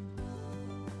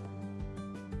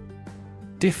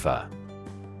 Differ.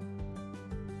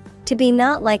 To be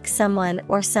not like someone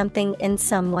or something in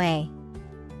some way.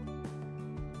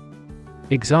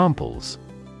 Examples: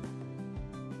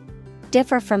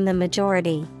 Differ from the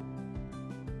majority.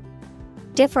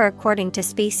 Differ according to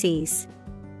species.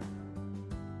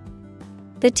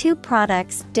 The two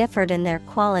products differed in their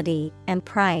quality and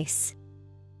price.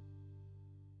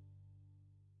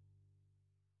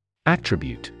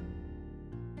 Attribute.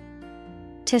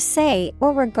 To say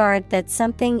or regard that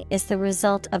something is the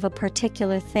result of a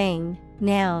particular thing,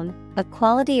 noun, a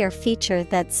quality or feature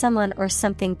that someone or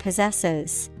something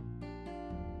possesses.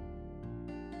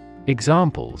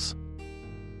 Examples: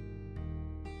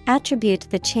 Attribute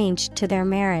the change to their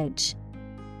marriage.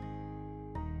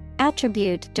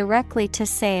 Attribute directly to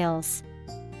sales.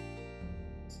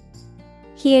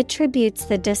 He attributes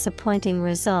the disappointing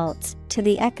results to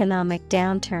the economic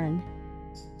downturn.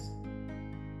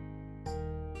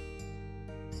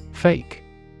 Fake.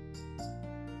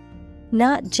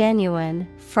 Not genuine,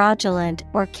 fraudulent,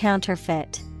 or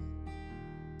counterfeit.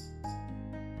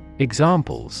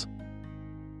 Examples: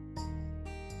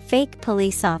 Fake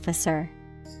police officer.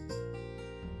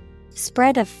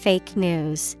 Spread of fake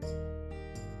news.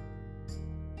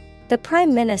 The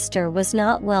Prime Minister was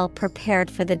not well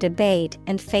prepared for the debate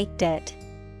and faked it.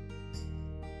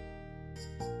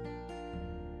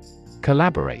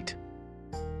 Collaborate.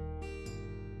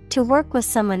 To work with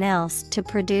someone else to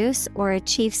produce or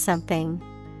achieve something.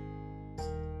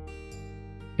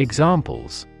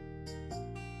 Examples: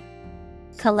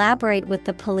 Collaborate with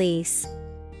the police.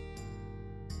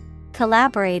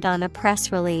 Collaborate on a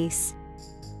press release.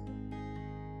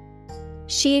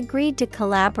 She agreed to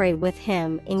collaborate with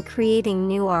him in creating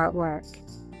new artwork.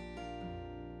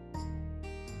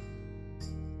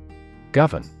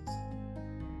 Govern.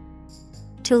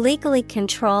 To legally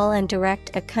control and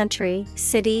direct a country,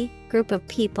 city, group of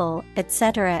people,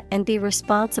 etc., and be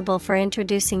responsible for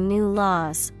introducing new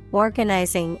laws,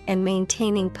 organizing and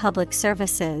maintaining public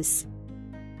services.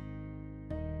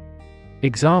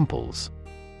 Examples: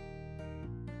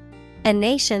 A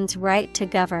nation's right to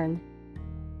govern.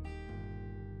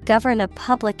 govern a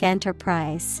public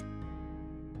enterprise.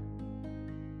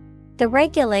 The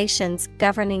regulations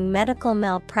governing medical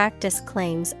malpractice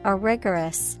claims are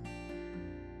rigorous.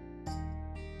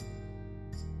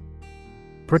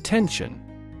 Pretension.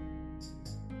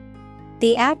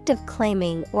 The act of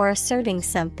claiming or asserting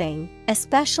something,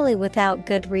 especially without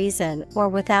good reason or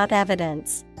without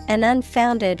evidence, an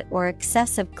unfounded or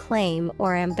excessive claim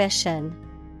or ambition.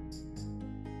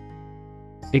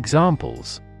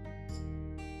 Examples: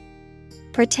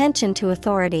 pretension to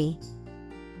authority,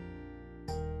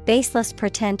 baseless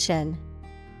pretension.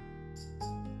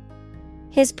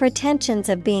 His pretensions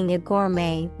of being a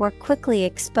gourmet were quickly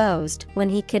exposed when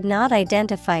he could not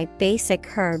identify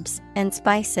basic herbs and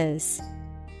spices.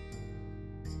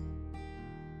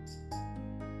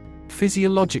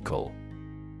 Physiological.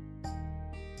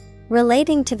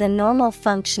 Relating to the normal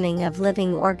functioning of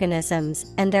living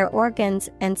organisms and their organs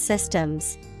and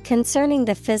systems, concerning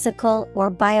the physical or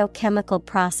biochemical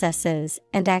processes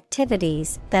and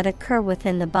activities that occur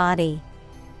within the body.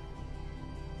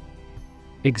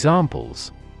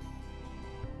 Examples: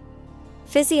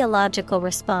 physiological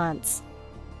response,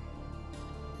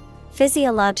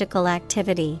 physiological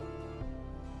activity.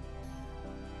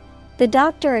 The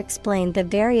doctor explained the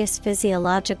various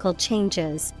physiological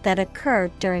changes that occur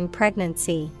during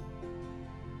pregnancy.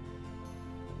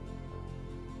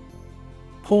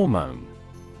 Hormone.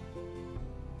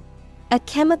 A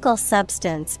chemical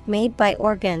substance made by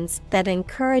organs that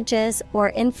encourages or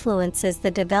influences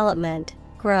the development,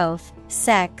 growth,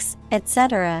 sex,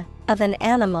 etc., of an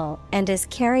animal and is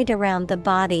carried around the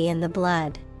body in the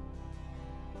blood.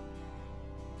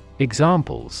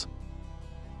 Examples: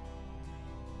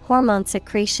 hormone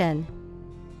secretion,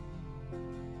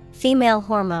 female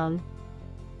hormone.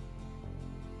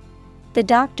 The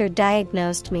doctor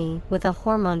diagnosed me with a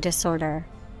hormone disorder.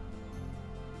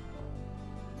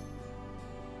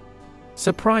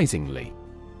 Surprisingly.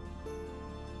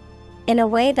 In a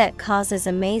way that causes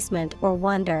amazement or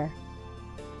wonder.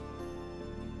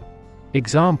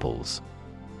 Examples: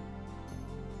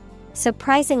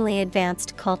 surprisingly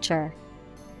advanced culture,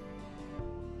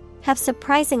 have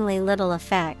surprisingly little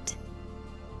effect.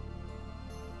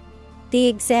 The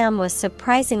exam was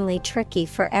surprisingly tricky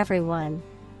for everyone.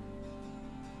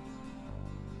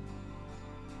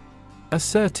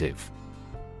 Assertive.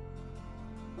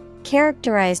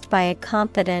 Characterized by a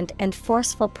confident and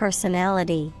forceful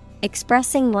personality,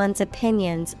 expressing one's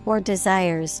opinions or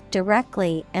desires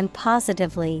directly and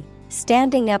positively,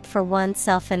 standing up for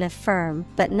oneself in a firm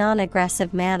but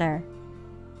non-aggressive manner.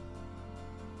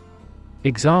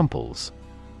 Examples: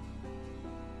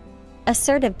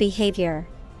 assertive behavior,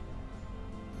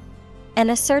 an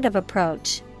assertive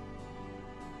approach.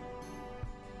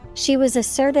 She was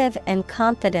assertive and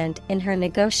confident in her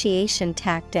negotiation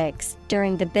tactics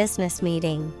during the business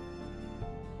meeting.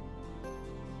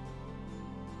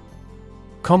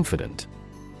 Confident.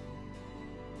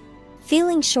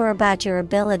 Feeling sure about your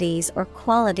abilities or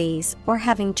qualities, or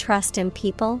having trust in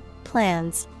people,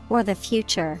 plans, or the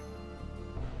future.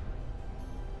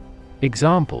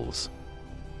 Examples: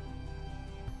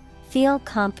 feel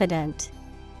confident,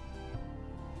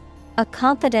 a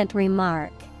confident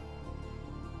remark.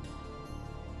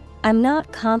 I'm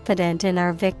not confident in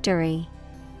our victory.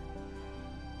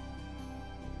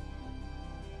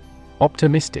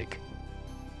 Optimistic.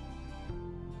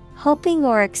 Hoping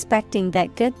or expecting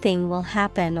that good thing will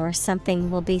happen or something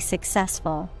will be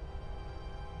successful.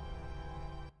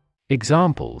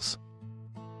 Examples: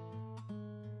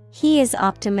 he is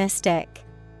optimistic.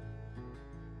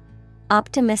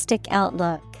 Optimistic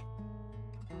outlook.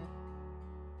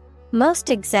 Most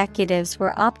executives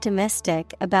were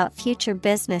optimistic about future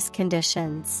business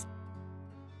conditions.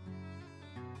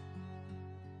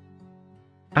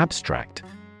 Abstract.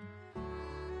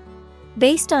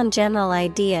 Based on general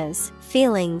ideas,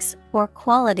 feelings, or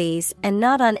qualities and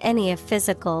not on any of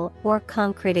physical or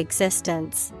concrete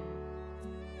existence.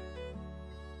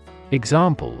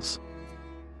 Examples: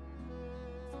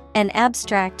 an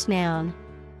abstract noun.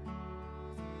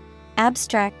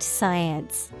 Abstract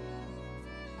science.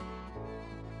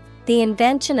 The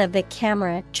invention of the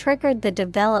camera triggered the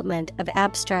development of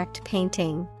abstract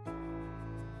painting.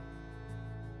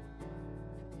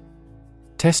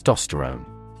 Testosterone.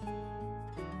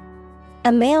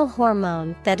 A male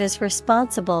hormone that is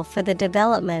responsible for the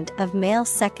development of male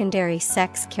secondary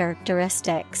sex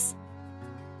characteristics.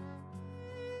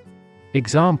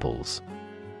 Examples: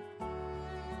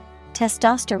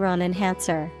 testosterone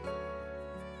enhancer.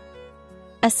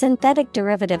 A synthetic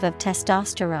derivative of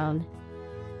testosterone.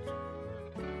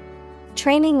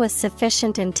 Training with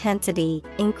sufficient intensity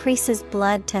increases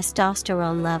blood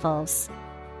testosterone levels.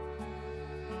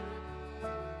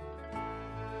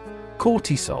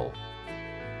 Cortisol.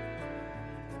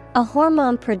 A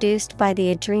hormone produced by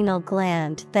the adrenal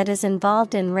gland that is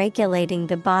involved in regulating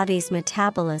the body's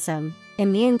metabolism,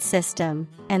 immune system,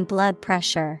 and blood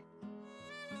pressure.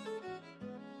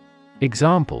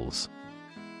 Examples: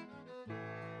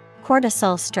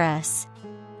 cortisol stress,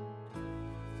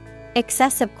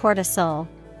 excessive cortisol.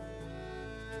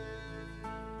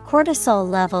 Cortisol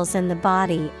levels in the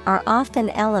body are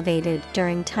often elevated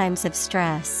during times of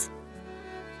stress.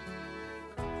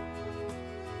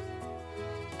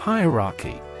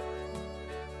 Hierarchy.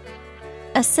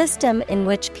 A system in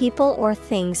which people or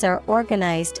things are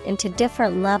organized into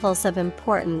different levels of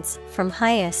importance from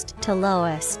highest to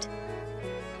lowest.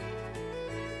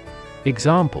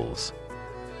 Examples: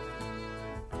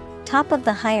 top of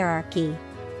the hierarchy,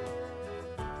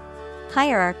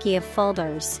 hierarchy of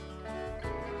folders.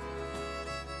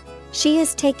 She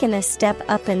has taken a step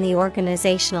up in the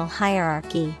organizational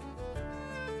hierarchy.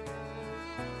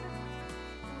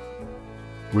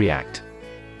 React.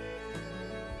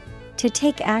 To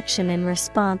take action in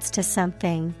response to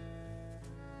something.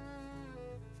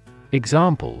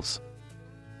 Examples: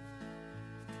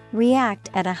 react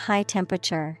at a high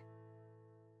temperature.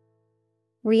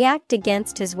 React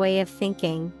against his way of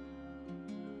thinking.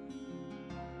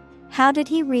 How did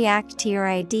he react to your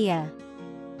idea?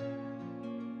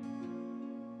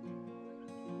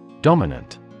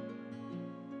 Dominant.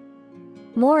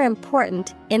 More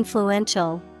important,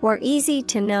 influential, or easy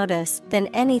to notice than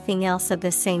anything else of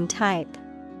the same type.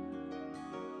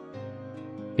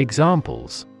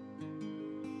 Examples: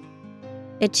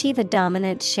 achieve a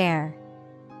dominant share.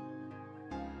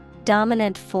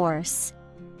 Dominant force.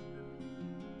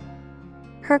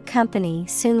 Her company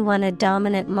soon won a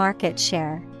dominant market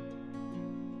share.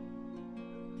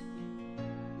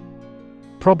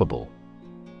 Probable.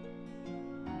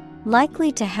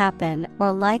 Likely to happen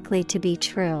or likely to be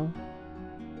true.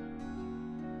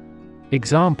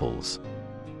 Examples: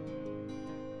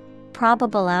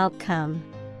 probable outcome.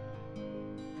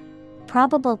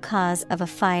 Probable cause of a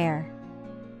fire.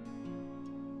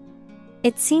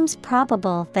 It seems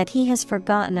probable that he has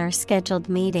forgotten our scheduled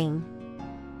meeting.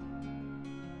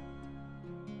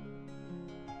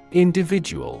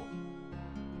 Individual.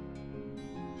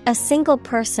 A single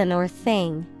person or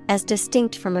thing, as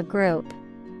distinct from a group.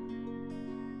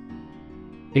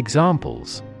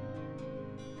 Examples: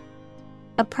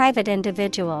 a private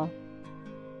individual.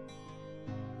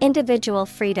 Individual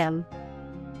freedom.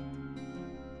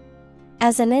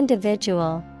 As an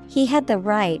individual, he had the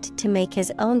right to make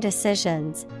his own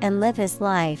decisions and live his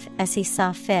life as he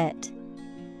saw fit.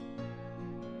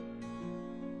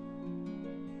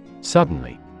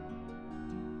 Suddenly.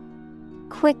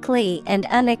 Quickly and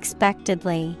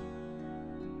unexpectedly.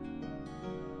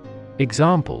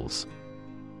 Examples: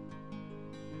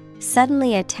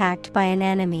 suddenly attacked by an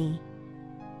enemy.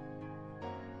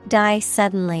 Die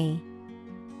suddenly.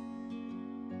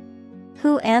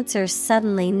 Who answers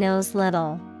suddenly knows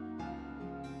little.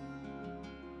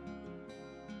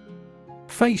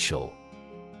 Facial.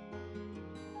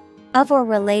 Of or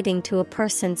relating to a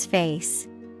person's face.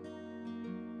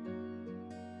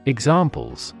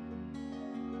 Examples: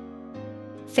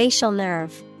 facial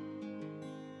nerve.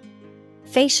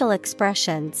 Facial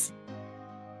expressions.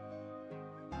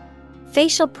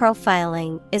 Facial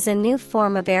profiling is a new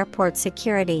form of airport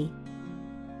security.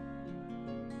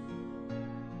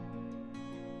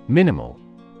 Minimal.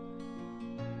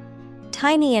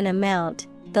 Tiny in amount,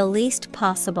 the least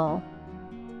possible.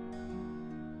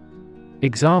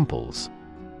 Examples: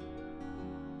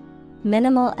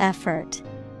 minimal effort.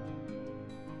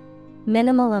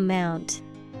 Minimal amount.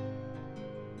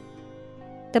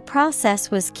 The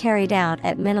process was carried out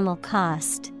at minimal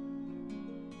cost.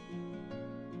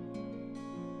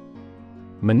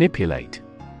 Manipulate.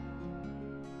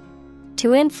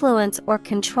 To influence or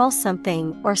control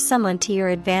something or someone to your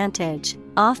advantage,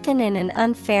 often in an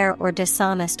unfair or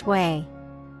dishonest way.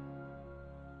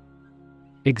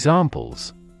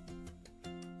 Examples: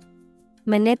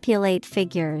 manipulate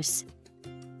figures.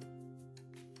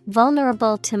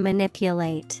 Vulnerable to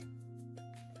manipulate.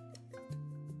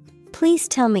 Please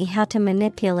tell me how to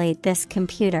manipulate this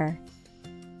computer.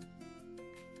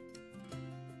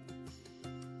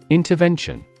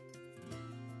 Intervention.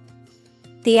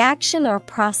 The action or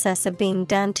process of being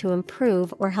done to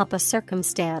improve or help a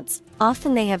circumstance,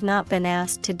 often they have not been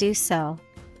asked to do so.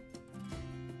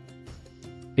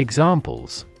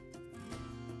 Examples: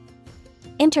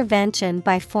 intervention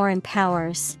by foreign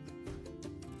powers.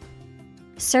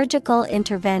 Surgical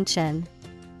intervention.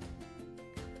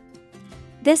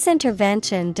 This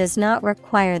intervention does not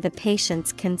require the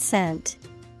patient's consent.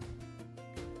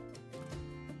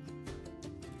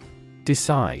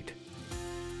 Decide.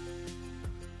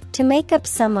 To make up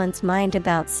someone's mind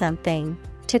about something,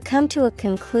 to come to a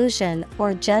conclusion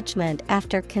or judgment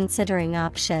after considering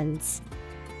options.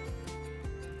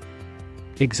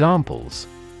 Examples: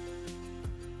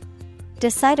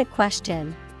 Decide a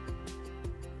question.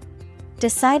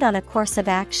 Decide on a course of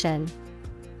action.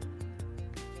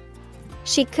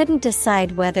 She couldn't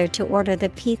decide whether to order the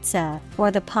pizza or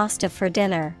the pasta for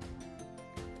dinner.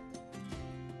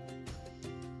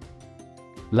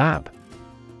 Lab.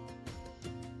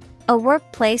 A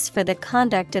workplace for the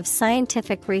conduct of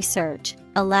scientific research,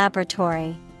 a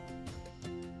laboratory.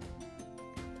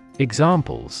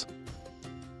 Examples: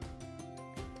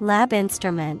 Lab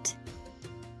instrument.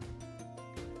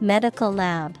 Medical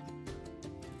lab.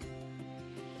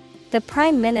 The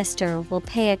Prime Minister will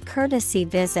pay a courtesy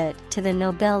visit to the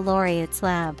Nobel laureate's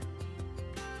lab.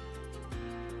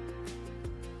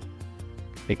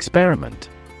 Experiment.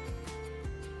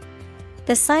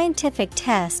 The scientific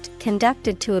test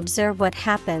conducted to observe what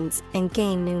happens and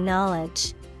gain new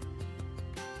knowledge.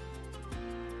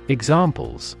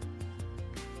 Examples: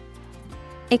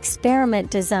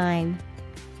 Experiment design.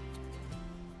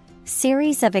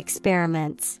 Series of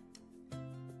experiments.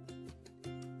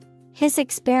 His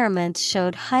experiments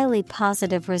showed highly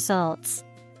positive results.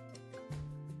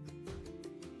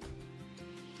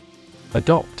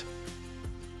 Adopt.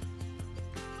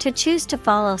 To choose to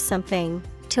follow something,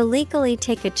 to legally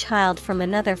take a child from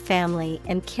another family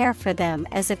and care for them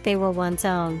as if they were one's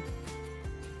own.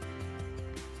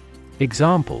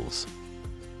 Examples: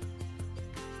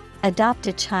 Adopt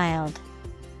a child.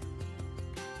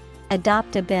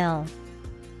 Adopt a bill.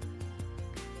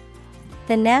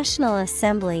 The National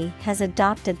Assembly has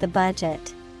adopted the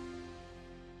budget.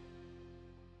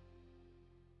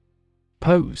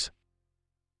 Pose.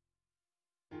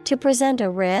 To present a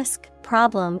risk,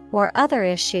 problem, or other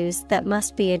issues that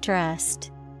must be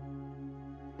addressed.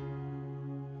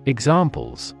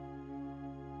 Examples: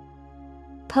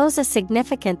 Pose a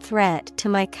significant threat to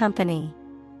my company.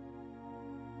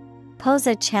 Pose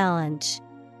a challenge.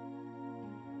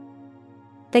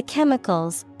 The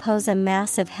chemicals pose a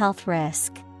massive health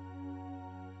risk.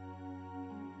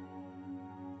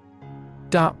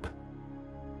 Dup.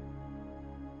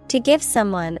 To give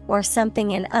someone or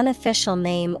something an unofficial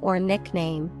name or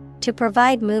nickname. To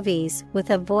provide movies with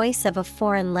a voice of a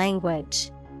foreign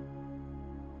language.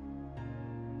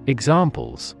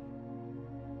 Examples: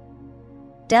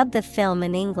 Dub the film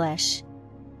in English.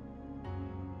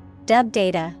 Dub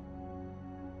data.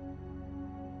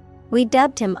 We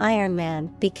dubbed him Iron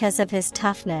Man because of his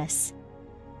toughness.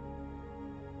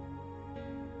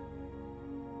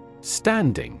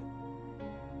 Standing.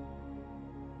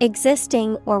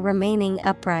 Existing or remaining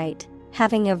upright,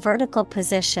 having a vertical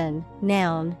position,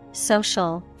 noun,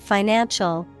 social,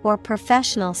 financial, or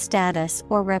professional status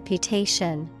or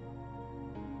reputation.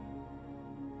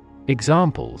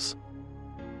 Examples: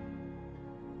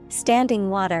 Standing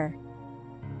water.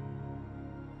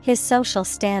 His social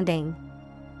standing.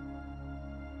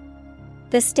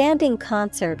 The standing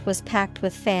concert was packed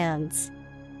with fans.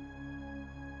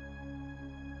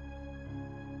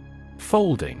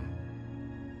 Folding.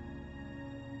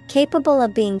 Capable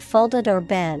of being folded or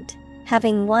bent,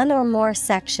 having one or more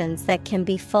sections that can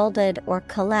be folded or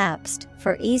collapsed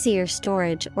for easier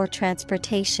storage or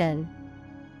transportation.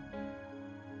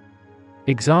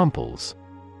 Examples: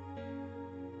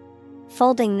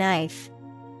 Folding knife.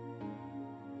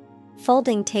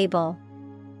 Folding table.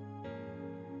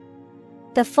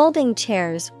 The folding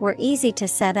chairs were easy to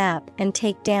set up and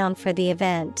take down for the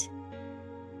event.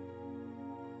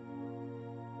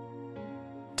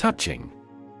 Touching.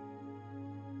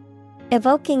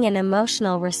 Evoking an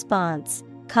emotional response,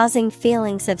 causing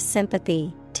feelings of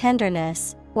sympathy,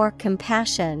 tenderness, or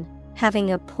compassion,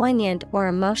 having a poignant or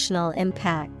emotional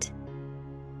impact.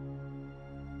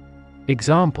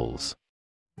 Examples: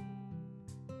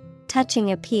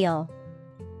 Touching appeal.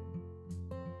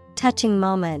 Touching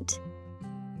moment.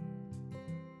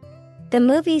 The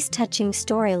movie's touching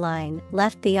storyline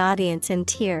left the audience in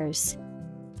tears.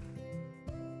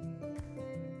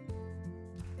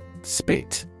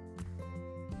 Spit.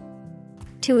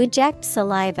 To eject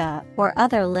saliva or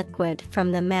other liquid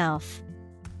from the mouth.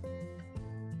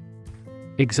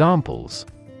 Examples: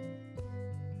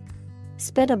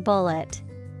 Spit a bullet.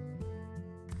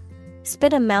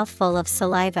 Spit a mouthful of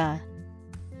saliva.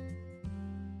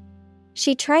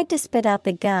 She tried to spit out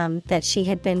the gum that she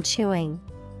had been chewing.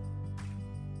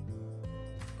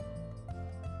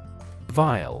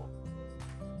 Vial.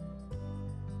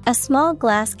 A small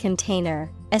glass container,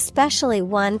 especially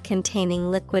one containing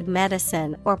liquid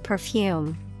medicine or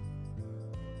perfume.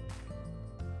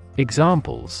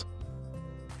 Examples: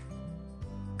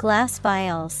 glass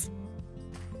vials.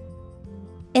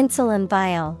 Insulin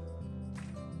vial.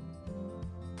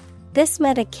 This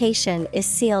medication is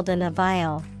sealed in a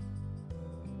vial.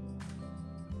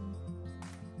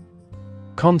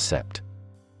 Concept.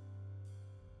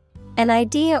 An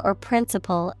idea or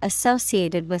principle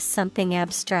associated with something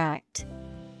abstract.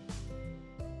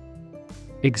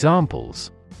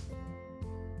 Examples.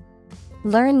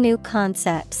 Learn new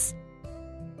concepts.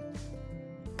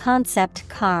 Concept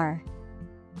car.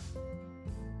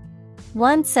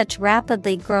 One such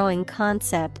rapidly growing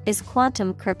concept is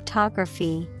quantum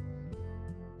cryptography.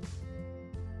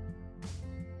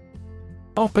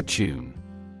 Opportune.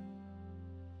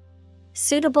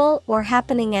 Suitable or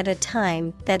happening at a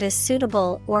time that is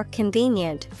suitable or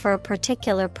convenient for a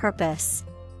particular purpose.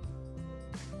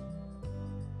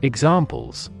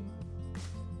 Examples.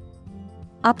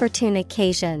 Opportune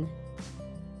occasion.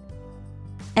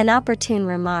 An opportune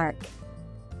remark.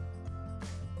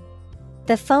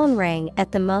 The phone rang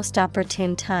at the most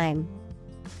opportune time.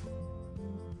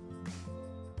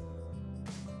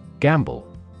 Gamble.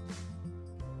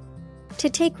 To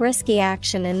take risky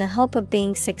action in the hope of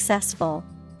being successful,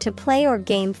 to play or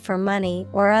game for money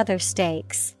or other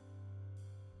stakes.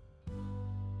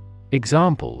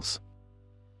 Examples.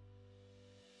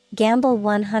 Gamble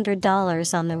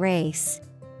 $100 on the race.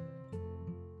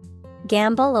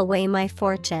 Gamble away my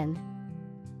fortune.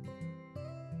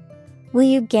 Will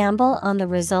you gamble on the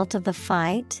result of the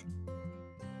fight?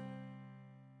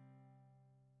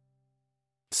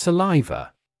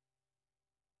 Saliva.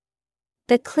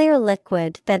 The clear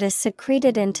liquid that is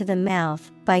secreted into the mouth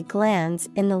by glands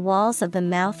in the walls of the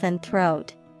mouth and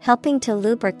throat, helping to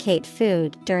lubricate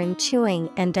food during chewing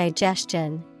and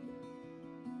digestion.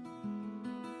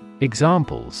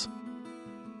 Examples.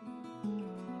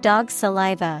 Dog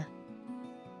saliva.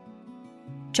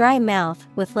 Dry mouth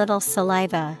with little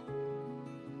saliva.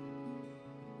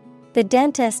 The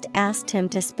dentist asked him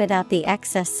to spit out the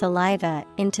excess saliva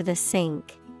into the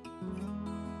sink.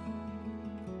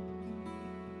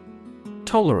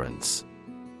 Tolerance.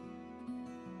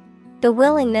 The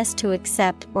willingness to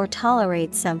accept or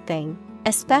tolerate something,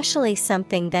 especially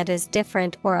something that is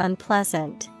different or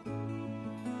unpleasant.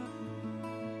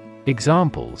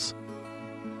 Examples.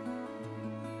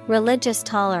 Religious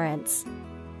tolerance.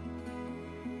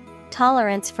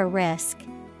 Tolerance for risk.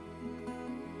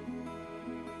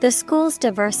 The school's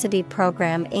diversity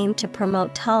program aimed to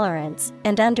promote tolerance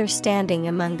and understanding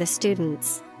among the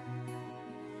students.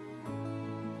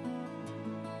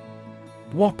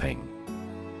 Whopping.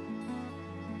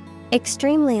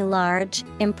 Extremely large,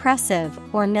 impressive,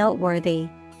 or noteworthy.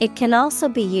 It can also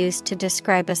be used to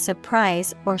describe a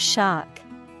surprise or shock.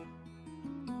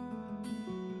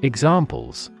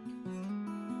 Examples.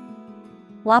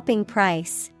 Whopping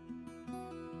price.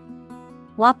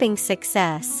 Whopping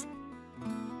success.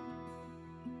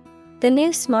 The new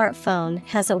smartphone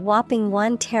has a whopping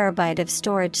 1 terabyte of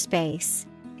storage space.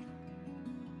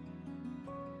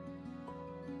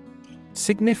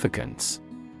 Significance.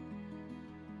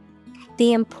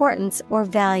 The importance or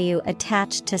value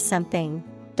attached to something.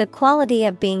 The quality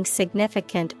of being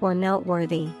significant or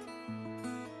noteworthy.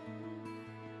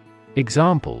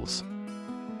 Examples.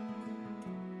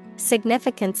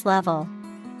 Significance level.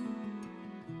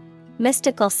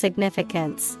 Mystical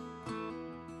significance.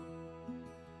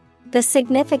 The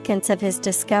significance of his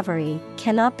discovery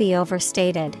cannot be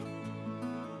overstated.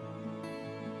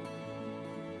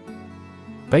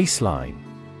 Baseline.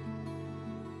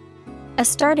 A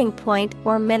starting point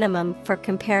or minimum for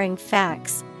comparing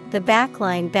facts, the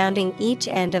backline bounding each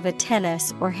end of a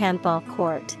tennis or handball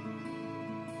court.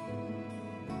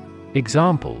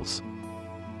 Examples.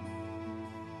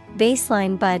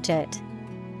 Baseline budget.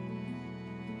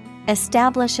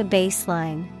 Establish a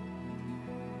baseline.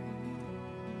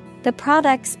 The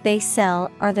products they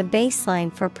sell are the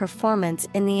baseline for performance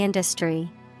in the industry.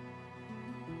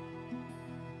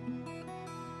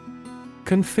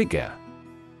 Configure.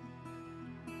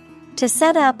 To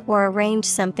set up or arrange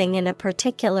something in a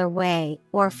particular way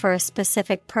or for a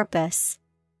specific purpose.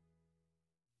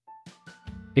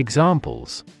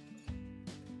 Examples.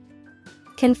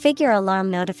 Configure alarm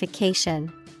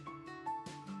notification.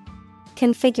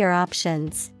 Configure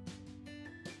options.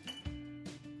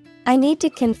 I need to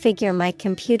configure my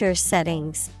computer's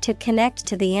settings to connect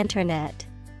to the internet.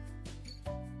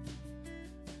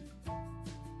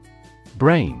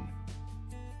 Brain.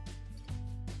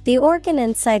 The organ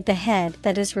inside the head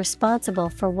that is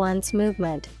responsible for one's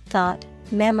movement, thought,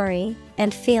 memory,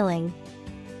 and feeling.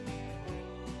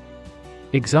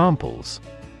 Examples.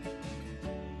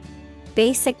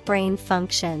 Basic brain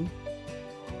function.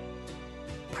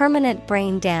 Permanent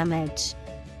brain damage.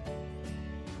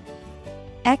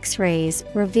 X-rays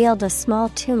revealed a small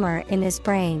tumor in his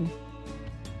brain.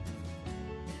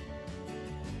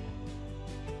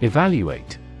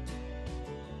 Evaluate.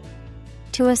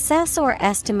 To assess or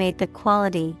estimate the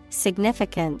quality,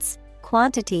 significance,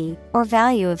 quantity, or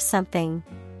value of something.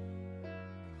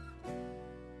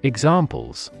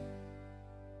 Examples.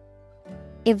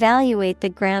 Evaluate the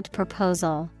grant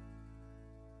proposal.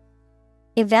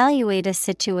 Evaluate a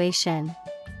situation.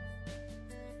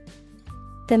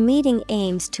 The meeting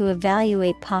aims to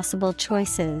evaluate possible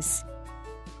choices.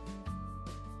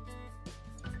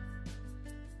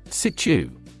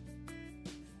 Situ.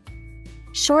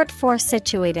 Short for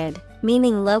situated,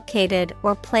 meaning located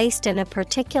or placed in a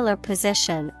particular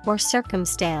position or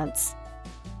circumstance.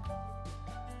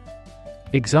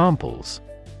 Examples.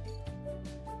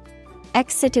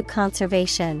 Ex situ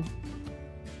conservation.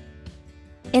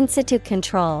 In situ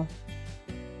control.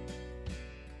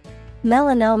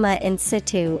 Melanoma in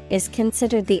situ is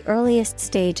considered the earliest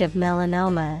stage of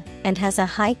melanoma and has a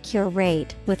high cure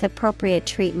rate with appropriate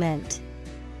treatment.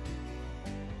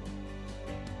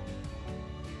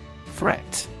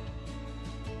 Threat.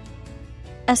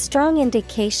 A strong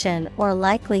indication or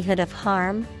likelihood of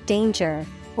harm, danger,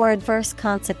 or adverse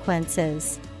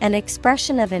consequences. An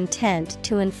expression of intent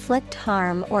to inflict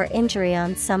harm or injury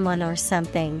on someone or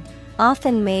something,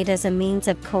 often made as a means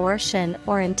of coercion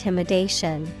or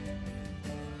intimidation.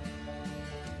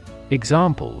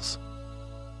 Examples.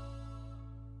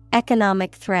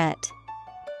 Economic threat.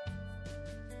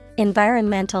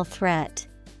 Environmental threat.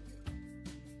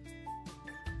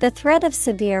 The threat of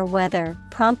severe weather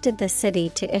prompted the city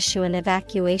to issue an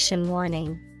evacuation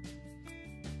warning.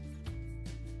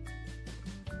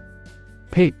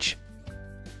 Pitch.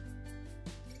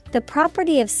 The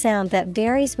property of sound that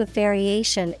varies with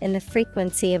variation in the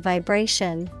frequency of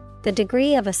vibration, the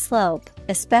degree of a slope,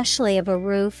 especially of a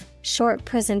roof, short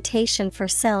presentation for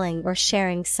selling or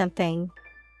sharing something.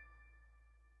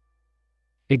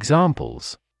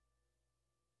 Examples.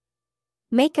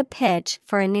 Make a pitch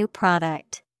for a new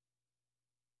product.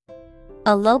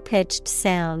 A low-pitched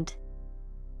sound.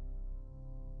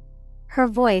 Her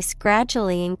voice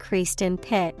gradually increased in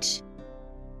pitch.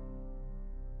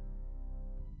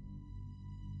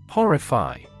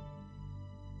 Horrify.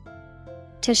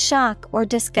 To shock or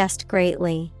disgust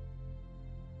greatly.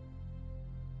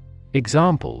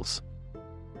 Examples.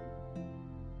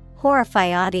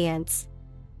 Horrify audience.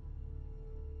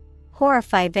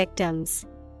 Horrify victims.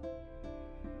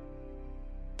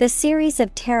 The series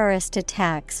of terrorist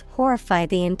attacks horrify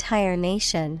the entire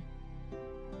nation.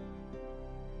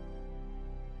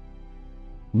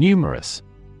 Numerous.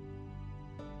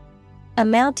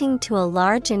 Amounting to a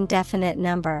large indefinite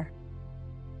number.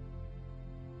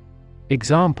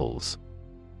 Examples.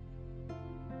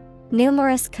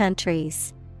 Numerous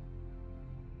countries.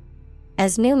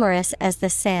 As numerous as the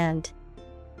sand.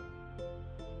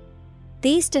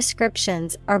 These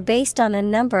descriptions are based on a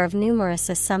number of numerous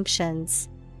assumptions.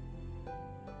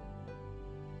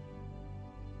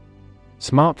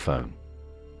 Smartphone.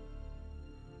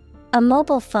 A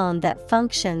mobile phone that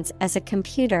functions as a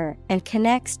computer and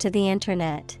connects to the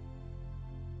internet.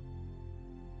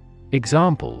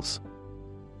 Examples.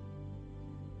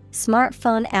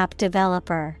 Smartphone app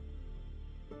developer.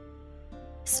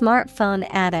 Smartphone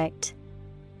addict.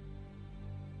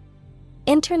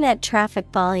 Internet traffic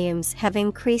volumes have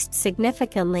increased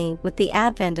significantly with the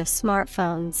advent of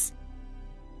smartphones.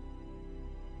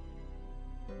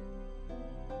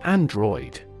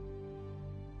 Android.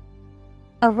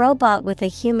 A robot with a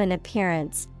human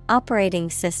appearance. Operating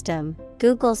system.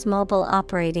 Google's mobile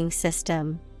operating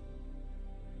system.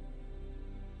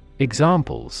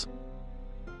 Examples.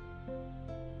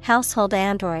 Household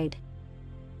Android.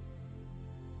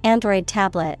 Android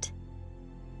tablet.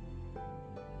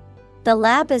 The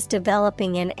lab is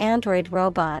developing an android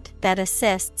robot that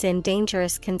assists in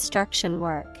dangerous construction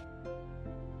work.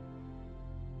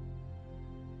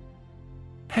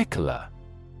 Heckler.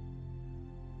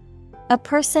 A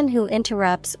person who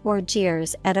interrupts or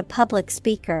jeers at a public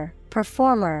speaker,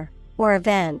 performer, or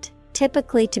event,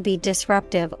 typically to be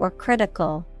disruptive or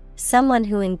critical, someone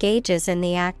who engages in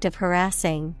the act of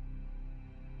harassing.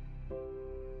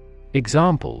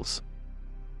 Examples.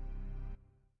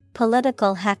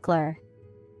 Political heckler.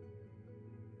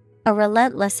 A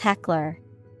relentless heckler.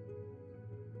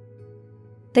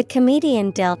 The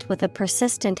comedian dealt with a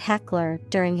persistent heckler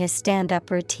during his stand-up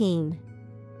routine.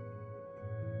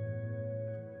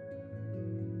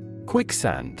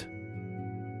 Quicksand.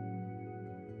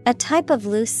 A type of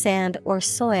loose sand or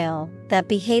soil that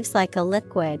behaves like a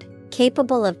liquid,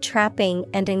 capable of trapping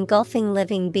and engulfing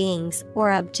living beings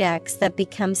or objects that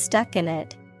become stuck in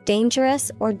it,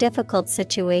 dangerous or difficult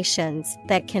situations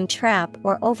that can trap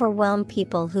or overwhelm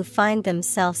people who find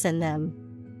themselves in them.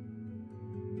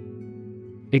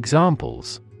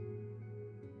 Examples: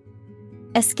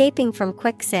 Escaping from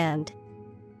quicksand.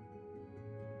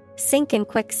 Sink in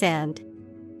quicksand.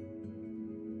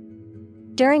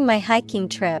 During my hiking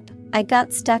trip, I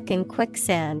got stuck in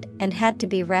quicksand and had to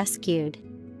be rescued.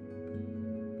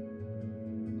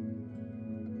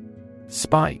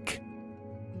 Spike.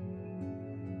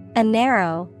 A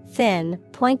narrow, thin,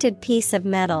 pointed piece of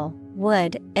metal,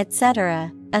 wood, etc.,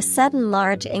 a sudden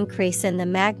large increase in the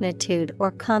magnitude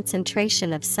or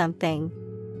concentration of something.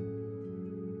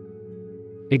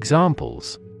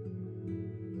 Examples: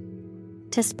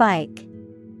 To spike.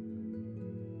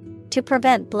 To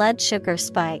prevent blood sugar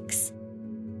spikes.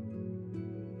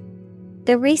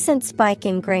 The recent spike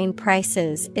in grain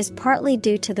prices is partly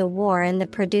due to the war in the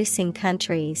producing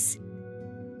countries.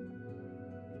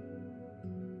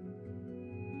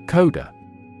 Coder.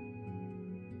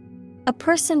 A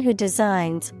person who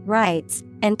designs, writes,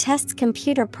 and tests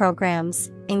computer programs.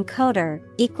 Encoder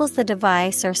equals the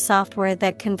device or software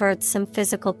that converts some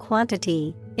physical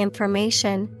quantity,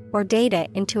 information, or data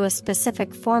into a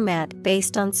specific format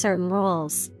based on certain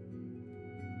rules.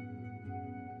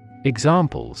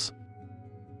 Examples: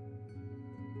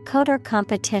 Coder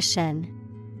competition.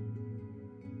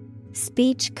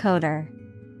 Speech coder.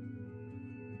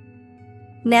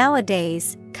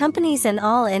 Nowadays, companies in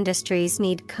all industries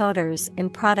need coders in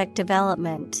product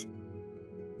development.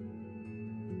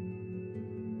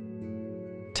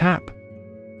 Tap.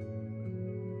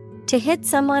 To hit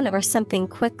someone or something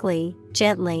quickly,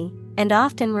 gently, and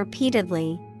often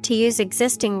repeatedly, to use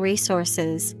existing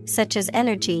resources, such as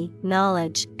energy,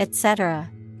 knowledge, etc.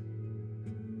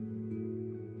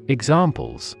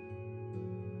 Examples: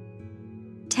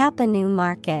 Tap a new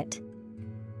market.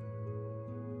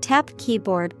 Tap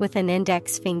keyboard with an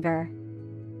index finger.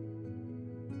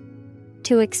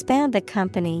 To expand the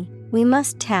company, we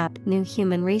must tap new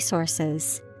human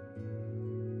resources.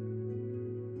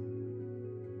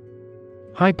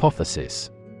 Hypothesis.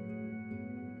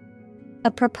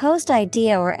 A proposed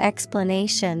idea or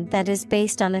explanation that is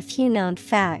based on a few known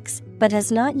facts, but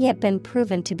has not yet been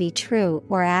proven to be true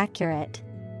or accurate.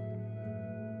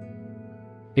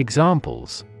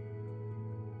 Examples: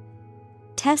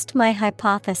 Test my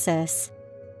hypothesis.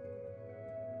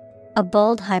 A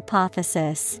bold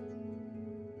hypothesis.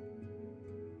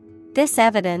 This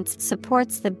evidence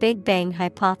supports the Big Bang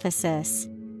hypothesis.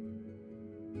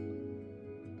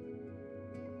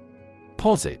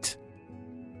 Posit.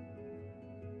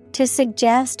 To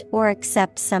suggest or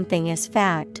accept something as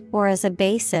fact or as a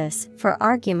basis for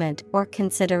argument or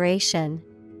consideration.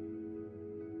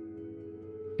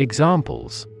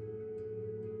 Examples: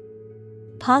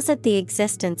 Posit the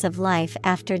existence of life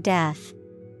after death.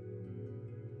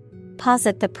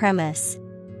 Posit the premise.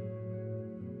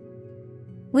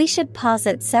 We should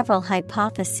posit several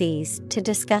hypotheses to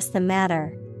discuss the matter.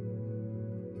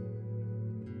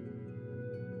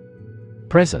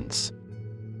 Presence.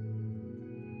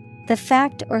 The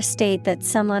fact or state that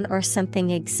someone or something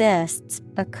exists,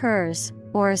 occurs,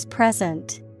 or is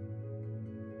present.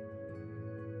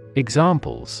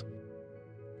 Examples: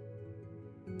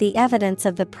 The evidence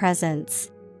of the presence.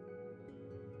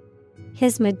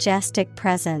 His majestic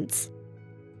presence.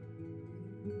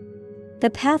 The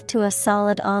path to a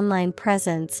solid online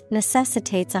presence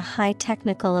necessitates a high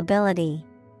technical ability.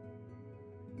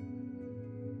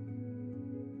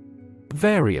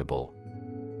 Variable.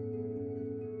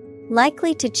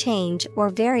 Likely to change or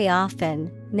vary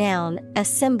often, noun, a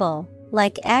symbol,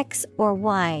 like X or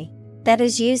Y, that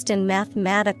is used in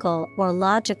mathematical or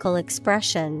logical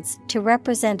expressions to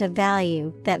represent a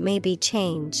value that may be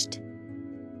changed.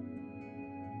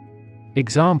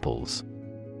 Examples: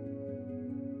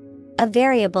 A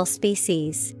variable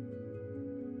species.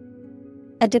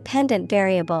 A dependent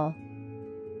variable.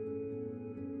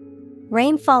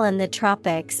 Rainfall in the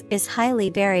tropics is highly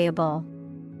variable.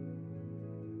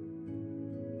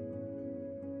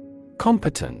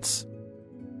 Competence.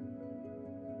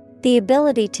 The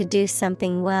ability to do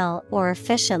something well or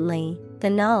efficiently,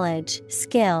 the knowledge,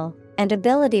 skill, and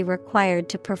ability required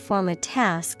to perform a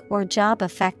task or job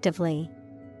effectively.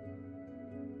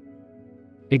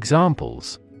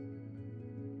 Examples: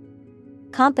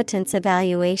 Competence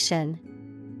evaluation.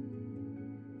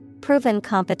 Proven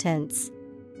competence.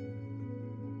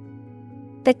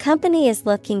 The company is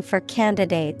looking for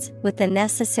candidates with the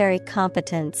necessary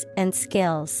competence and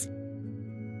skills.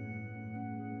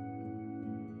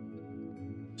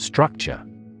 Structure.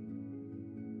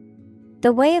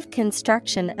 The way of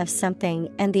construction of something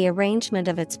and the arrangement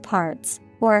of its parts,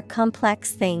 or a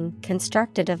complex thing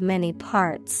constructed of many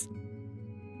parts.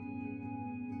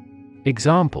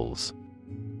 Examples: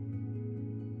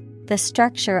 The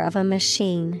structure of a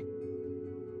machine.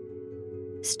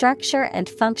 Structure and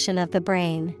function of the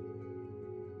brain.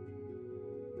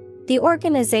 The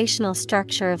organizational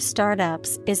structure of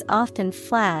startups is often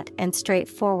flat and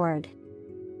straightforward.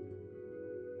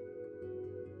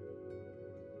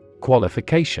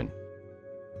 Qualification: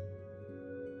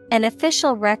 An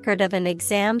official record of an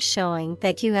exam showing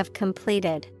that you have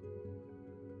completed.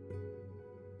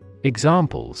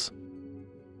 Examples: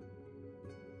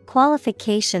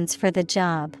 Qualifications for the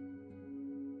job.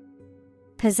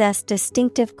 Possess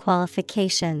distinctive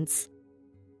qualifications.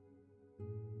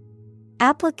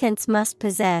 Applicants must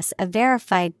possess a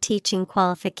verified teaching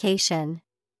qualification.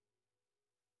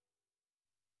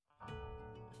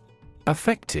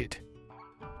 Affected: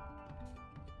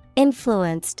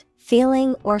 Influenced,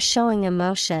 feeling or showing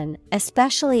emotion,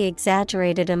 especially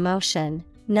exaggerated emotion,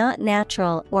 not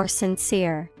natural or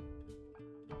sincere.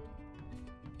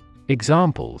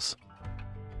 Examples: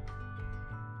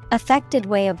 Affected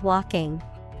way of walking.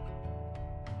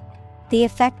 The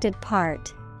affected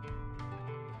part.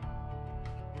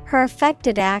 Her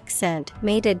affected accent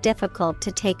made it difficult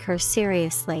to take her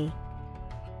seriously.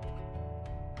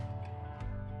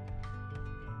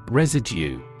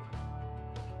 Residue: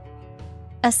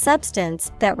 A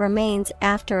substance that remains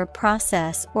after a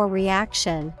process or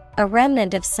reaction, a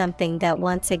remnant of something that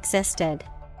once existed.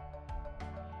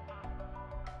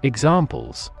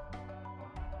 Examples: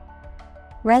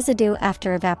 Residue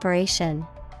after evaporation.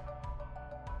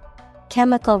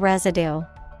 Chemical residue.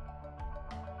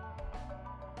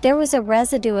 There was a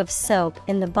residue of soap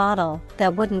in the bottle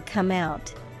that wouldn't come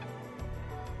out.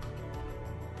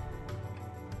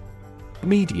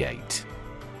 Mediate: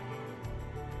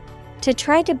 To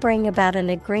try to bring about an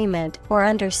agreement or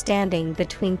understanding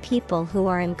between people who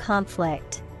are in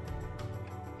conflict.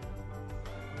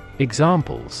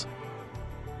 Examples: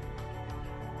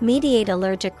 Mediate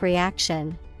allergic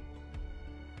reaction.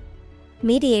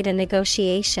 Mediate a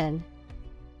negotiation.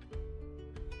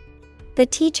 The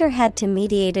teacher had to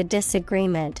mediate a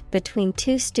disagreement between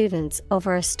two students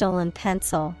over a stolen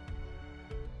pencil.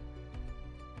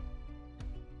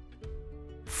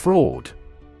 Fraud: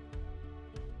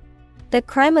 The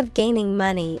crime of gaining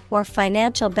money or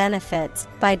financial benefits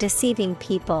by deceiving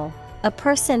people, a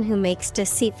person who makes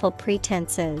deceitful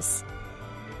pretenses.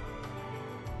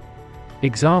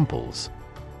 Examples: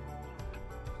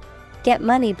 Get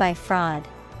money by fraud.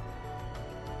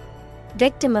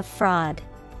 Victim of fraud.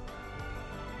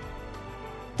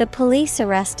 The police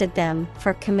arrested them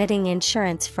for committing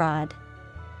insurance fraud.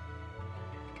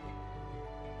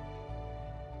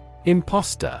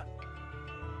 Imposter: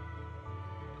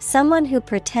 Someone who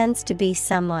pretends to be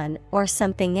someone or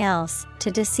something else to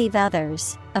deceive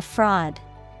others, a fraud.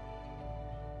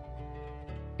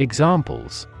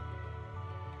 Examples: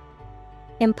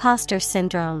 Imposter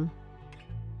syndrome.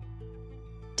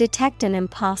 Detect an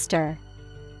imposter.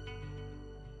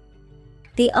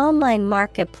 The online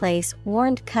marketplace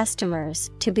warned customers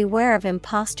to beware of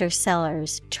imposter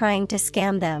sellers trying to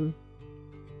scam them.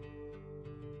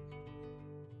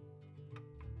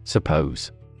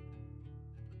 Suppose: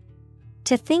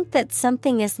 To think that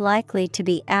something is likely to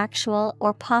be actual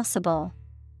or possible.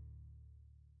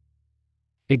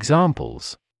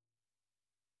 Examples: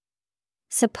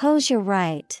 Suppose you're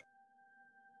right.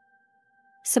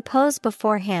 Suppose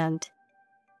beforehand.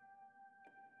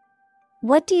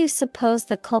 What do you suppose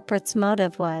the culprit's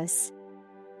motive was?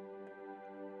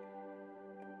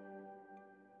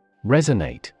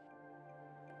 Resonate: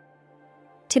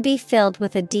 To be filled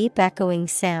with a deep echoing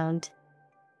sound.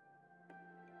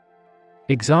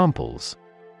 Examples: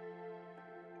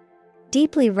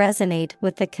 Deeply resonate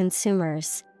with the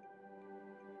consumers.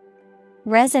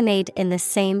 Resonate in the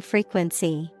same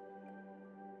frequency.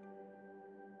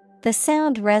 The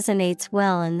sound resonates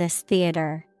well in this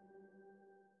theater.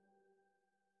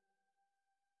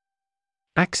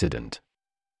 Accident: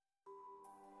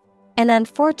 An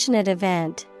unfortunate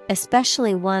event,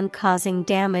 especially one causing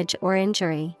damage or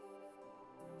injury.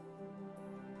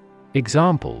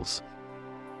 Examples: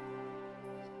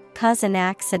 Cause an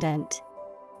accident.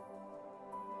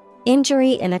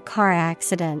 Injury in a car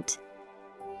accident.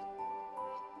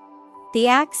 The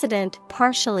accident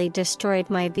partially destroyed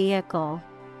my vehicle.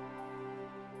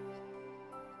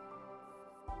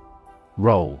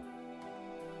 Roll: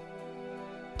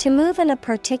 To move in a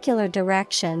particular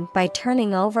direction by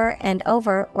turning over and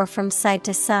over or from side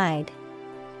to side.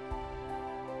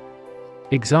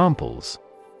 Examples: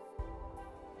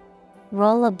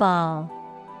 Roll a ball.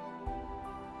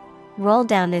 Roll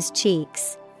down his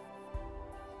cheeks.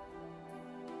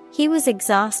 He was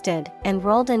exhausted and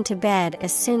rolled into bed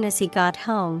as soon as he got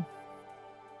home.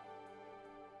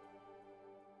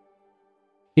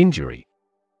 Injury.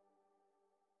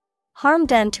 Harm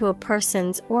done to a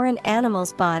person's or an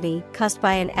animal's body caused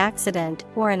by an accident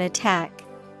or an attack.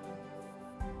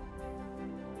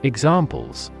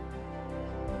 Examples: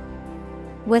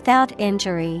 Without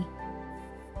injury.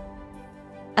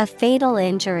 A fatal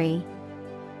injury.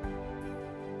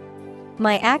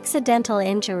 My accidental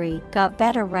injury got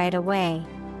better right away.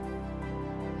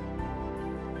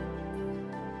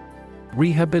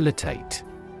 Rehabilitate.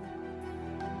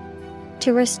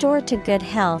 To restore to good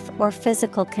health or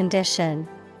physical condition.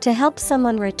 To help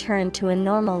someone return to a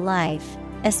normal life,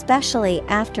 especially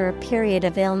after a period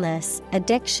of illness,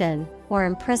 addiction, or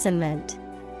imprisonment.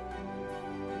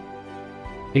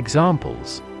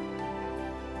 Examples: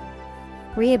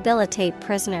 Rehabilitate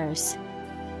prisoners.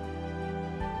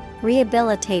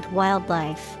 Rehabilitate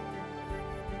wildlife.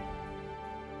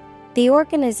 The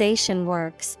organization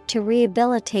works to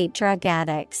rehabilitate drug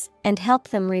addicts and help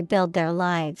them rebuild their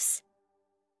lives.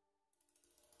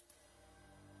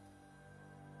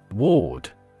 Ward.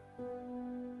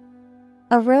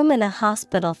 A room in a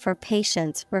hospital for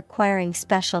patients requiring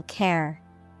special care.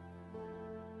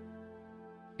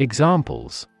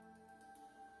 Examples: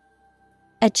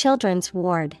 A children's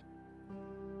ward.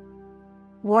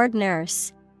 Ward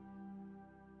nurse.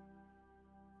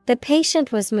 The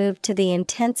patient was moved to the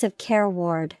intensive care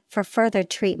ward for further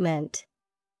treatment.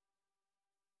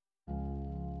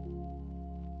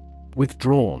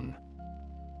 Withdrawn.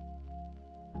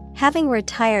 Having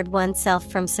retired oneself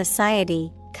from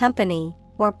society, company,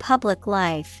 or public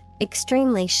life,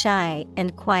 extremely shy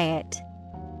and quiet.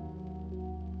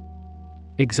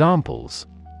 Examples: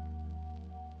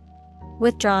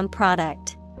 Withdrawn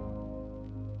product.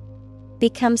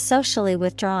 Become socially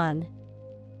withdrawn.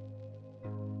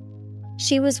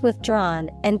 She was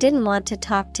withdrawn and didn't want to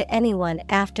talk to anyone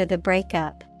after the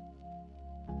breakup.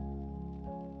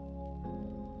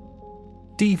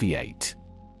 Deviate.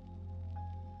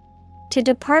 To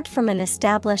depart from an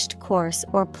established course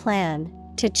or plan,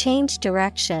 to change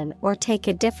direction or take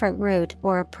a different route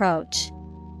or approach.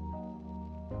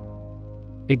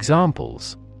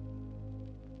 Examples: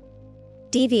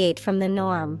 Deviate from the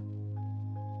norm.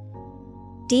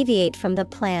 Deviate from the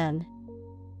plan.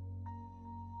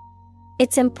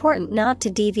 It's important not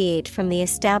to deviate from the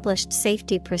established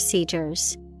safety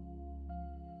procedures.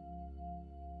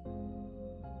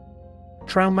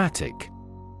 Traumatic.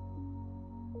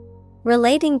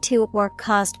 Relating to or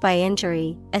caused by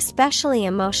injury, especially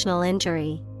emotional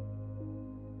injury.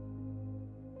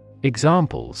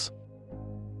 Examples: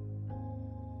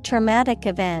 Traumatic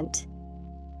event.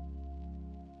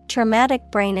 Traumatic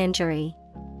brain injury.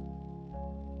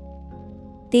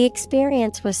 The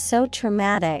experience was so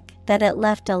traumatic that it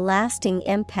left a lasting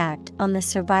impact on the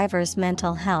survivor's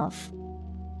mental health.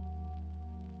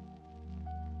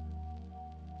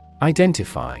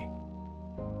 Identify.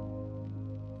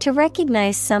 To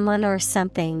recognize someone or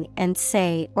something and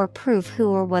say or prove who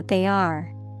or what they are.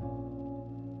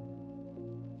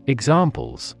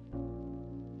 Examples: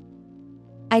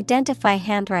 Identify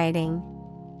handwriting.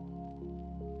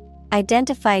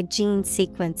 Identify gene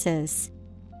sequences.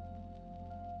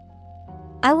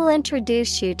 I will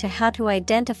introduce you to how to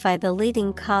identify the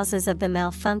leading causes of the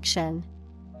malfunction.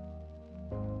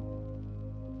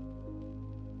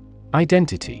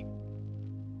 Identity.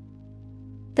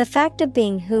 The fact of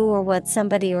being who or what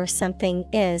somebody or something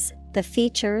is, the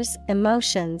features,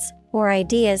 emotions, or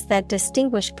ideas that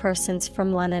distinguish persons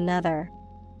from one another.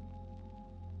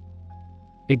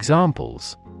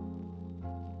 Examples: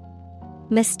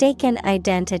 Mistaken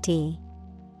identity.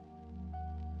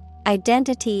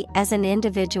 Identity as an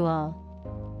individual.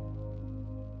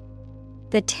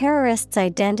 The terrorist's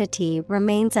identity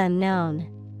remains unknown.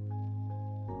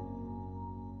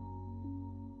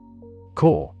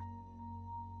 Core.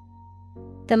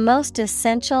 The most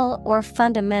essential or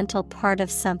fundamental part of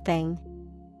something.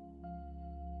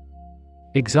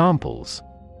 Examples: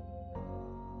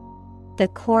 The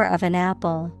core of an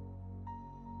apple.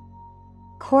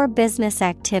 Core business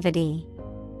activity.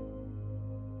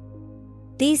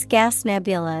 These gas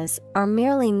nebulas are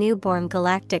merely newborn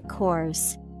galactic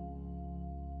cores.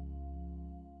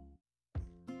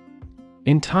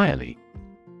 Entirely.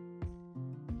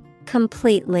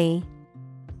 Completely.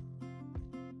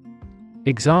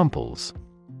 Examples: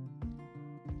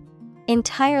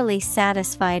 Entirely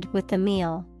satisfied with the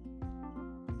meal.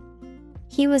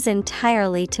 He was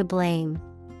entirely to blame.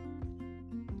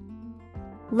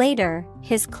 Later,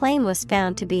 his claim was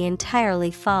found to be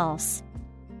entirely false.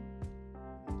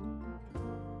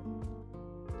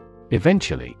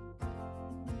 Eventually.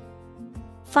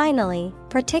 Finally,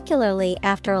 particularly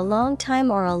after a long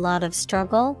time or a lot of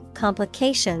struggle,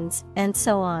 complications, and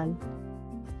so on.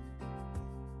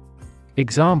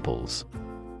 Examples: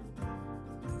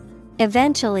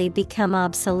 Eventually become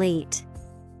obsolete.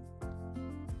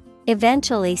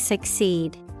 Eventually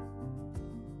succeed.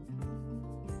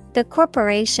 The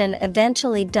corporation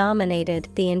eventually dominated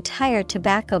the entire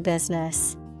tobacco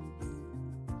business.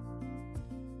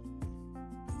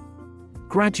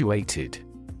 Graduated.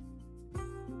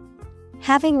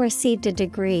 Having received a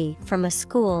degree from a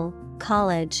school,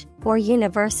 college, or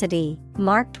university,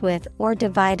 marked with or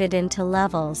divided into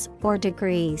levels or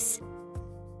degrees.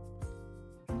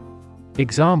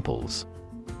 Examples: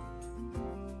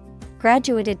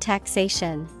 Graduated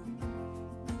taxation.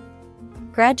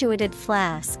 Graduated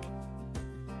flask.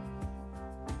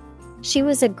 She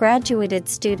was a graduated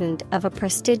student of a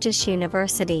prestigious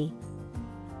university.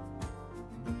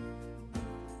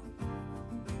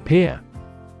 Peer.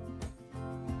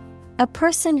 A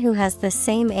person who has the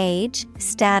same age,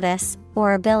 status,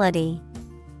 or ability.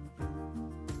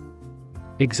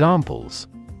 Examples: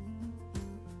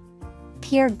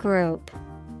 Peer group.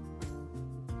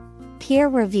 Peer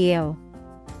review.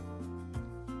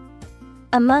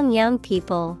 Among young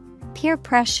people, peer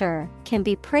pressure can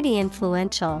be pretty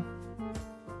influential.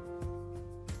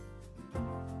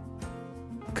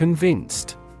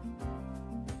 Convinced.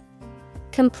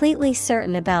 Completely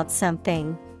certain about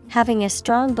something, having a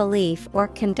strong belief or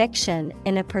conviction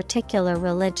in a particular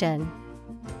religion.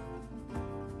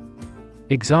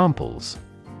 Examples: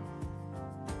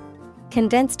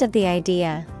 Convinced of the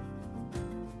idea.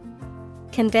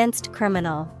 Convinced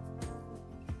criminal.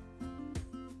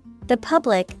 The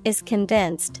public is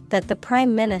convinced that the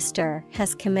Prime Minister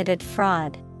has committed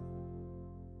fraud.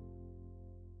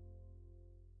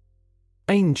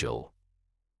 Angel.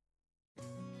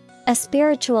 A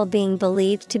spiritual being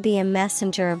believed to be a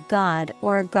messenger of God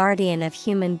or a guardian of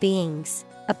human beings,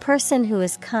 a person who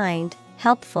is kind,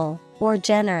 helpful, or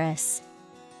generous.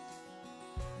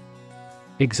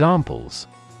 Examples: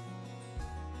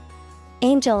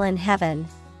 Angel in heaven.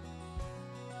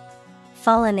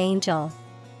 Fallen angel.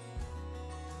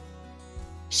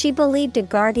 She believed a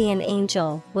guardian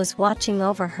angel was watching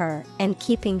over her and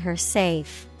keeping her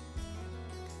safe.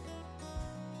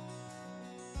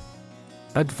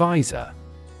 Advisor.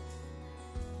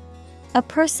 A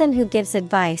person who gives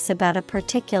advice about a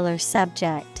particular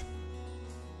subject.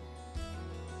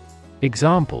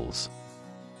 Examples: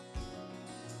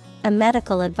 A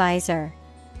medical advisor.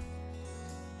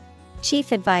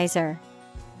 Chief advisor.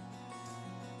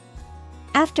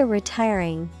 After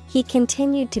retiring, he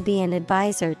continued to be an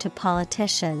advisor to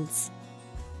politicians.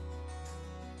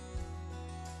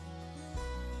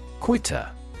 Quitter.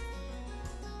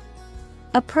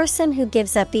 A person who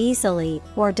gives up easily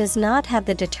or does not have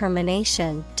the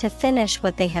determination to finish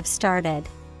what they have started.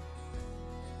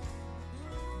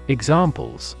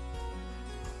 Examples: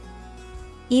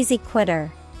 Easy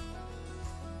quitter.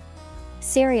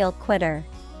 Serial quitter.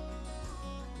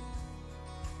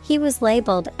 He was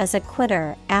labeled as a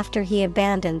quitter after he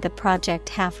abandoned the project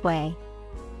halfway.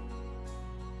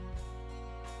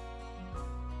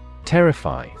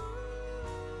 Terrify.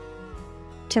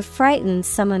 To frighten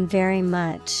someone very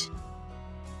much.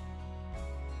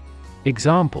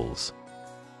 Examples: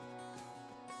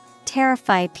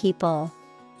 Terrify people.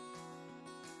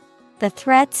 The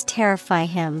threats terrify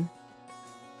him.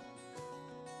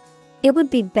 It would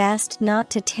be best not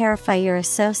to terrify your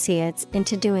associates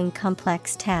into doing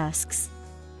complex tasks.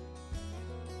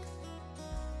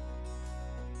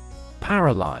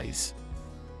 Paralyze.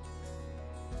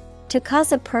 To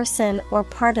cause a person or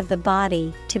part of the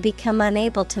body to become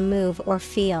unable to move or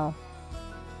feel.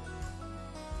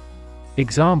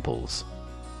 Examples: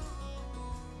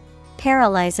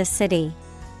 Paralyze a city.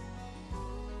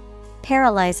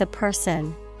 Paralyze a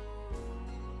person.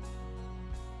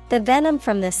 The venom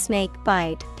from the snake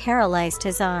bite paralyzed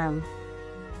his arm.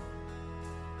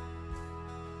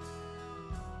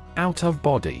 Out of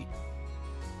body.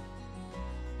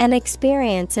 An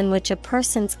experience in which a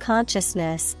person's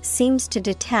consciousness seems to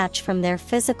detach from their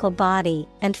physical body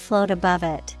and float above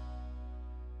it.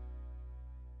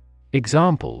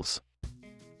 Examples: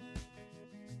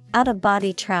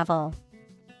 Out-of-body travel.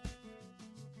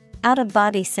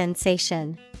 Out-of-body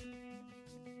sensation.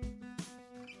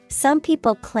 Some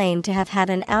people claim to have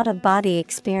had an out-of-body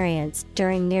experience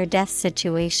during near-death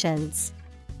situations.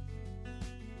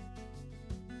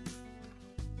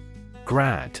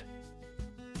 Grad.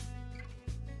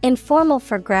 Informal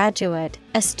for graduate,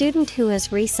 a student who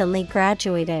has recently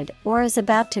graduated or is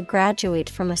about to graduate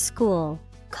from a school,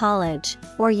 college,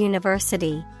 or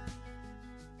university.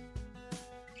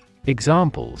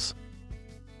 Examples: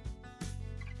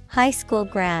 high school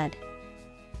grad,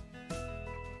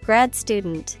 grad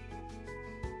student.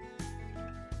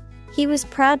 He was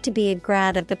proud to be a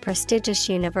grad of the prestigious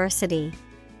university.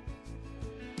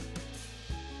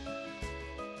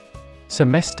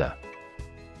 Semester.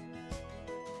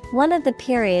 One of the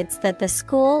periods that the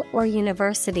school or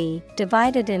university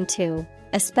divided into,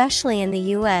 especially in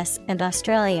the US and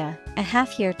Australia, a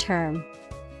half-year term.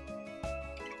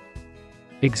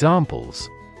 Examples: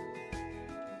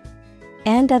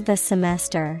 end of the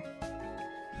semester,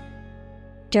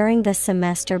 during the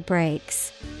semester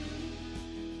breaks.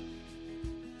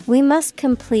 We must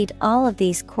complete all of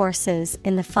these courses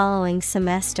in the following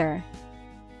semester.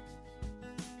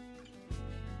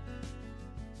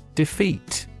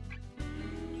 Defeat.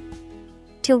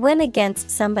 To win against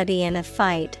somebody in a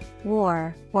fight,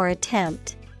 war, or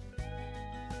attempt.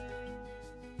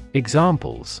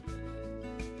 Examples: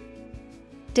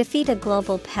 defeat a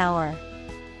global power,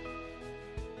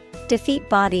 defeat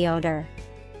body odor.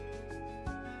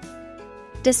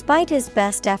 Despite his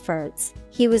best efforts,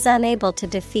 he was unable to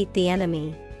defeat the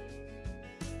enemy.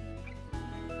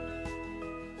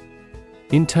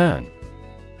 Intern.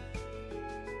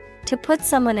 To put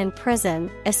someone in prison,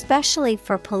 especially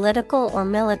for political or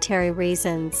military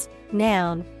reasons.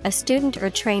 Noun, a student or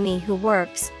trainee who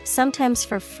works, sometimes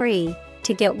for free,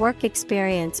 to get work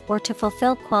experience or to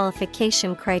fulfill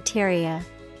qualification criteria.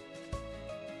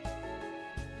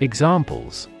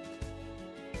 Examples: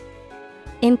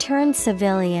 intern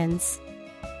civilians,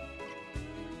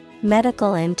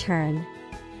 medical intern.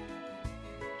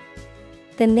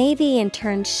 The Navy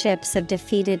interned ships of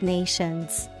defeated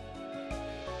nations.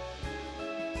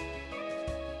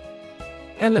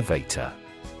 Elevator.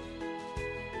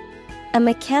 A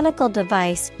mechanical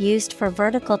device used for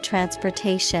vertical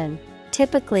transportation,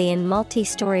 typically in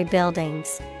multi-story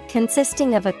buildings,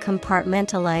 consisting of a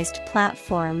compartmentalized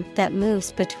platform that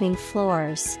moves between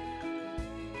floors.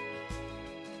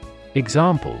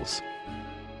 Examples: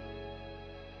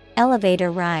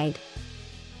 elevator ride,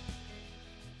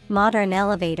 modern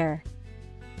elevator.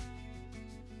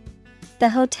 The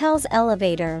hotel's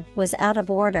elevator was out of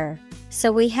order,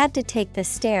 so we had to take the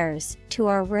stairs to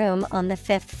our room on the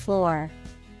 5th floor.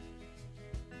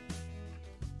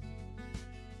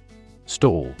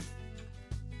 Stall.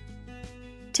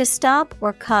 To stop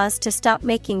or cause to stop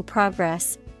making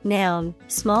progress. Noun,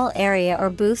 small area or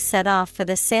booth set off for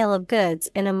the sale of goods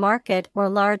in a market or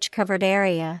large covered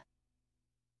area.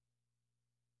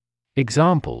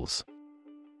 Examples: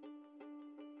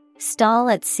 stall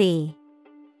at sea,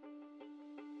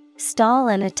 stall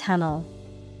in a tunnel.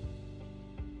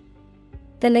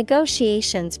 The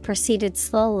negotiations proceeded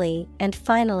slowly and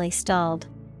finally stalled.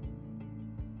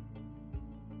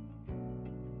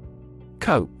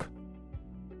 Cope.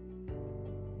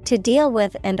 To deal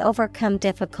with and overcome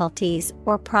difficulties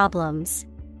or problems.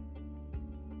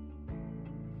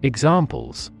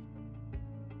 Examples: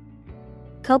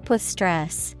 cope with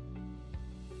stress,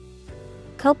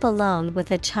 cope alone with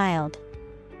a child.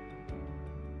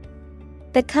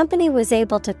 The company was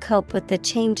able to cope with the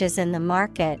changes in the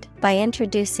market by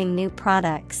introducing new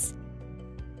products.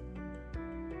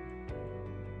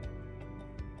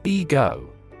 Ego.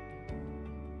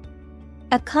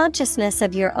 A consciousness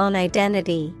of your own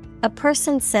identity, a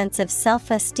person's sense of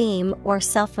self-esteem or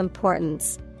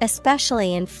self-importance,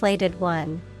 especially inflated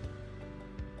one.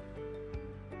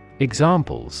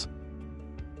 Examples: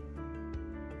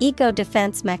 ego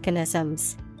defense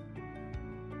mechanisms,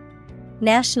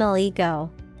 national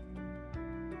ego.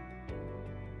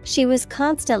 She was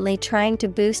constantly trying to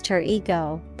boost her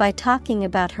ego by talking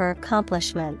about her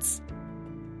accomplishments.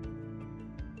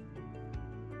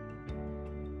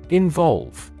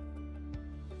 Involve.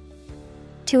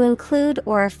 To include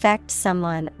or affect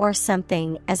someone or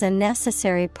something as a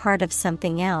necessary part of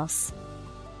something else.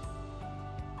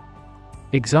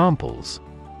 Examples: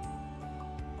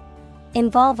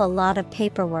 involve a lot of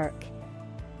paperwork,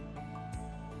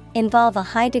 involve a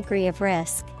high degree of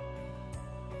risk.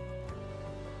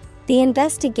 The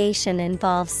investigation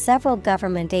involves several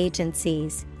government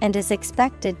agencies and is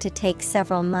expected to take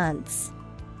several months.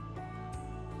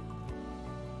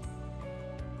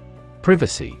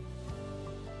 Privacy.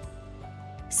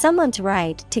 Someone's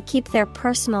right to keep their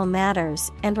personal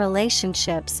matters and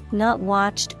relationships not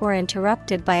watched or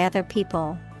interrupted by other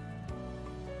people.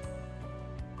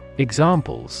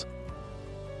 Examples: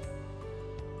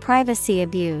 privacy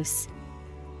abuse,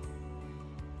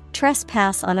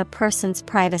 trespass on a person's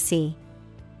privacy.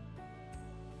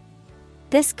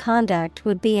 This conduct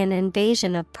would be an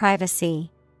invasion of privacy.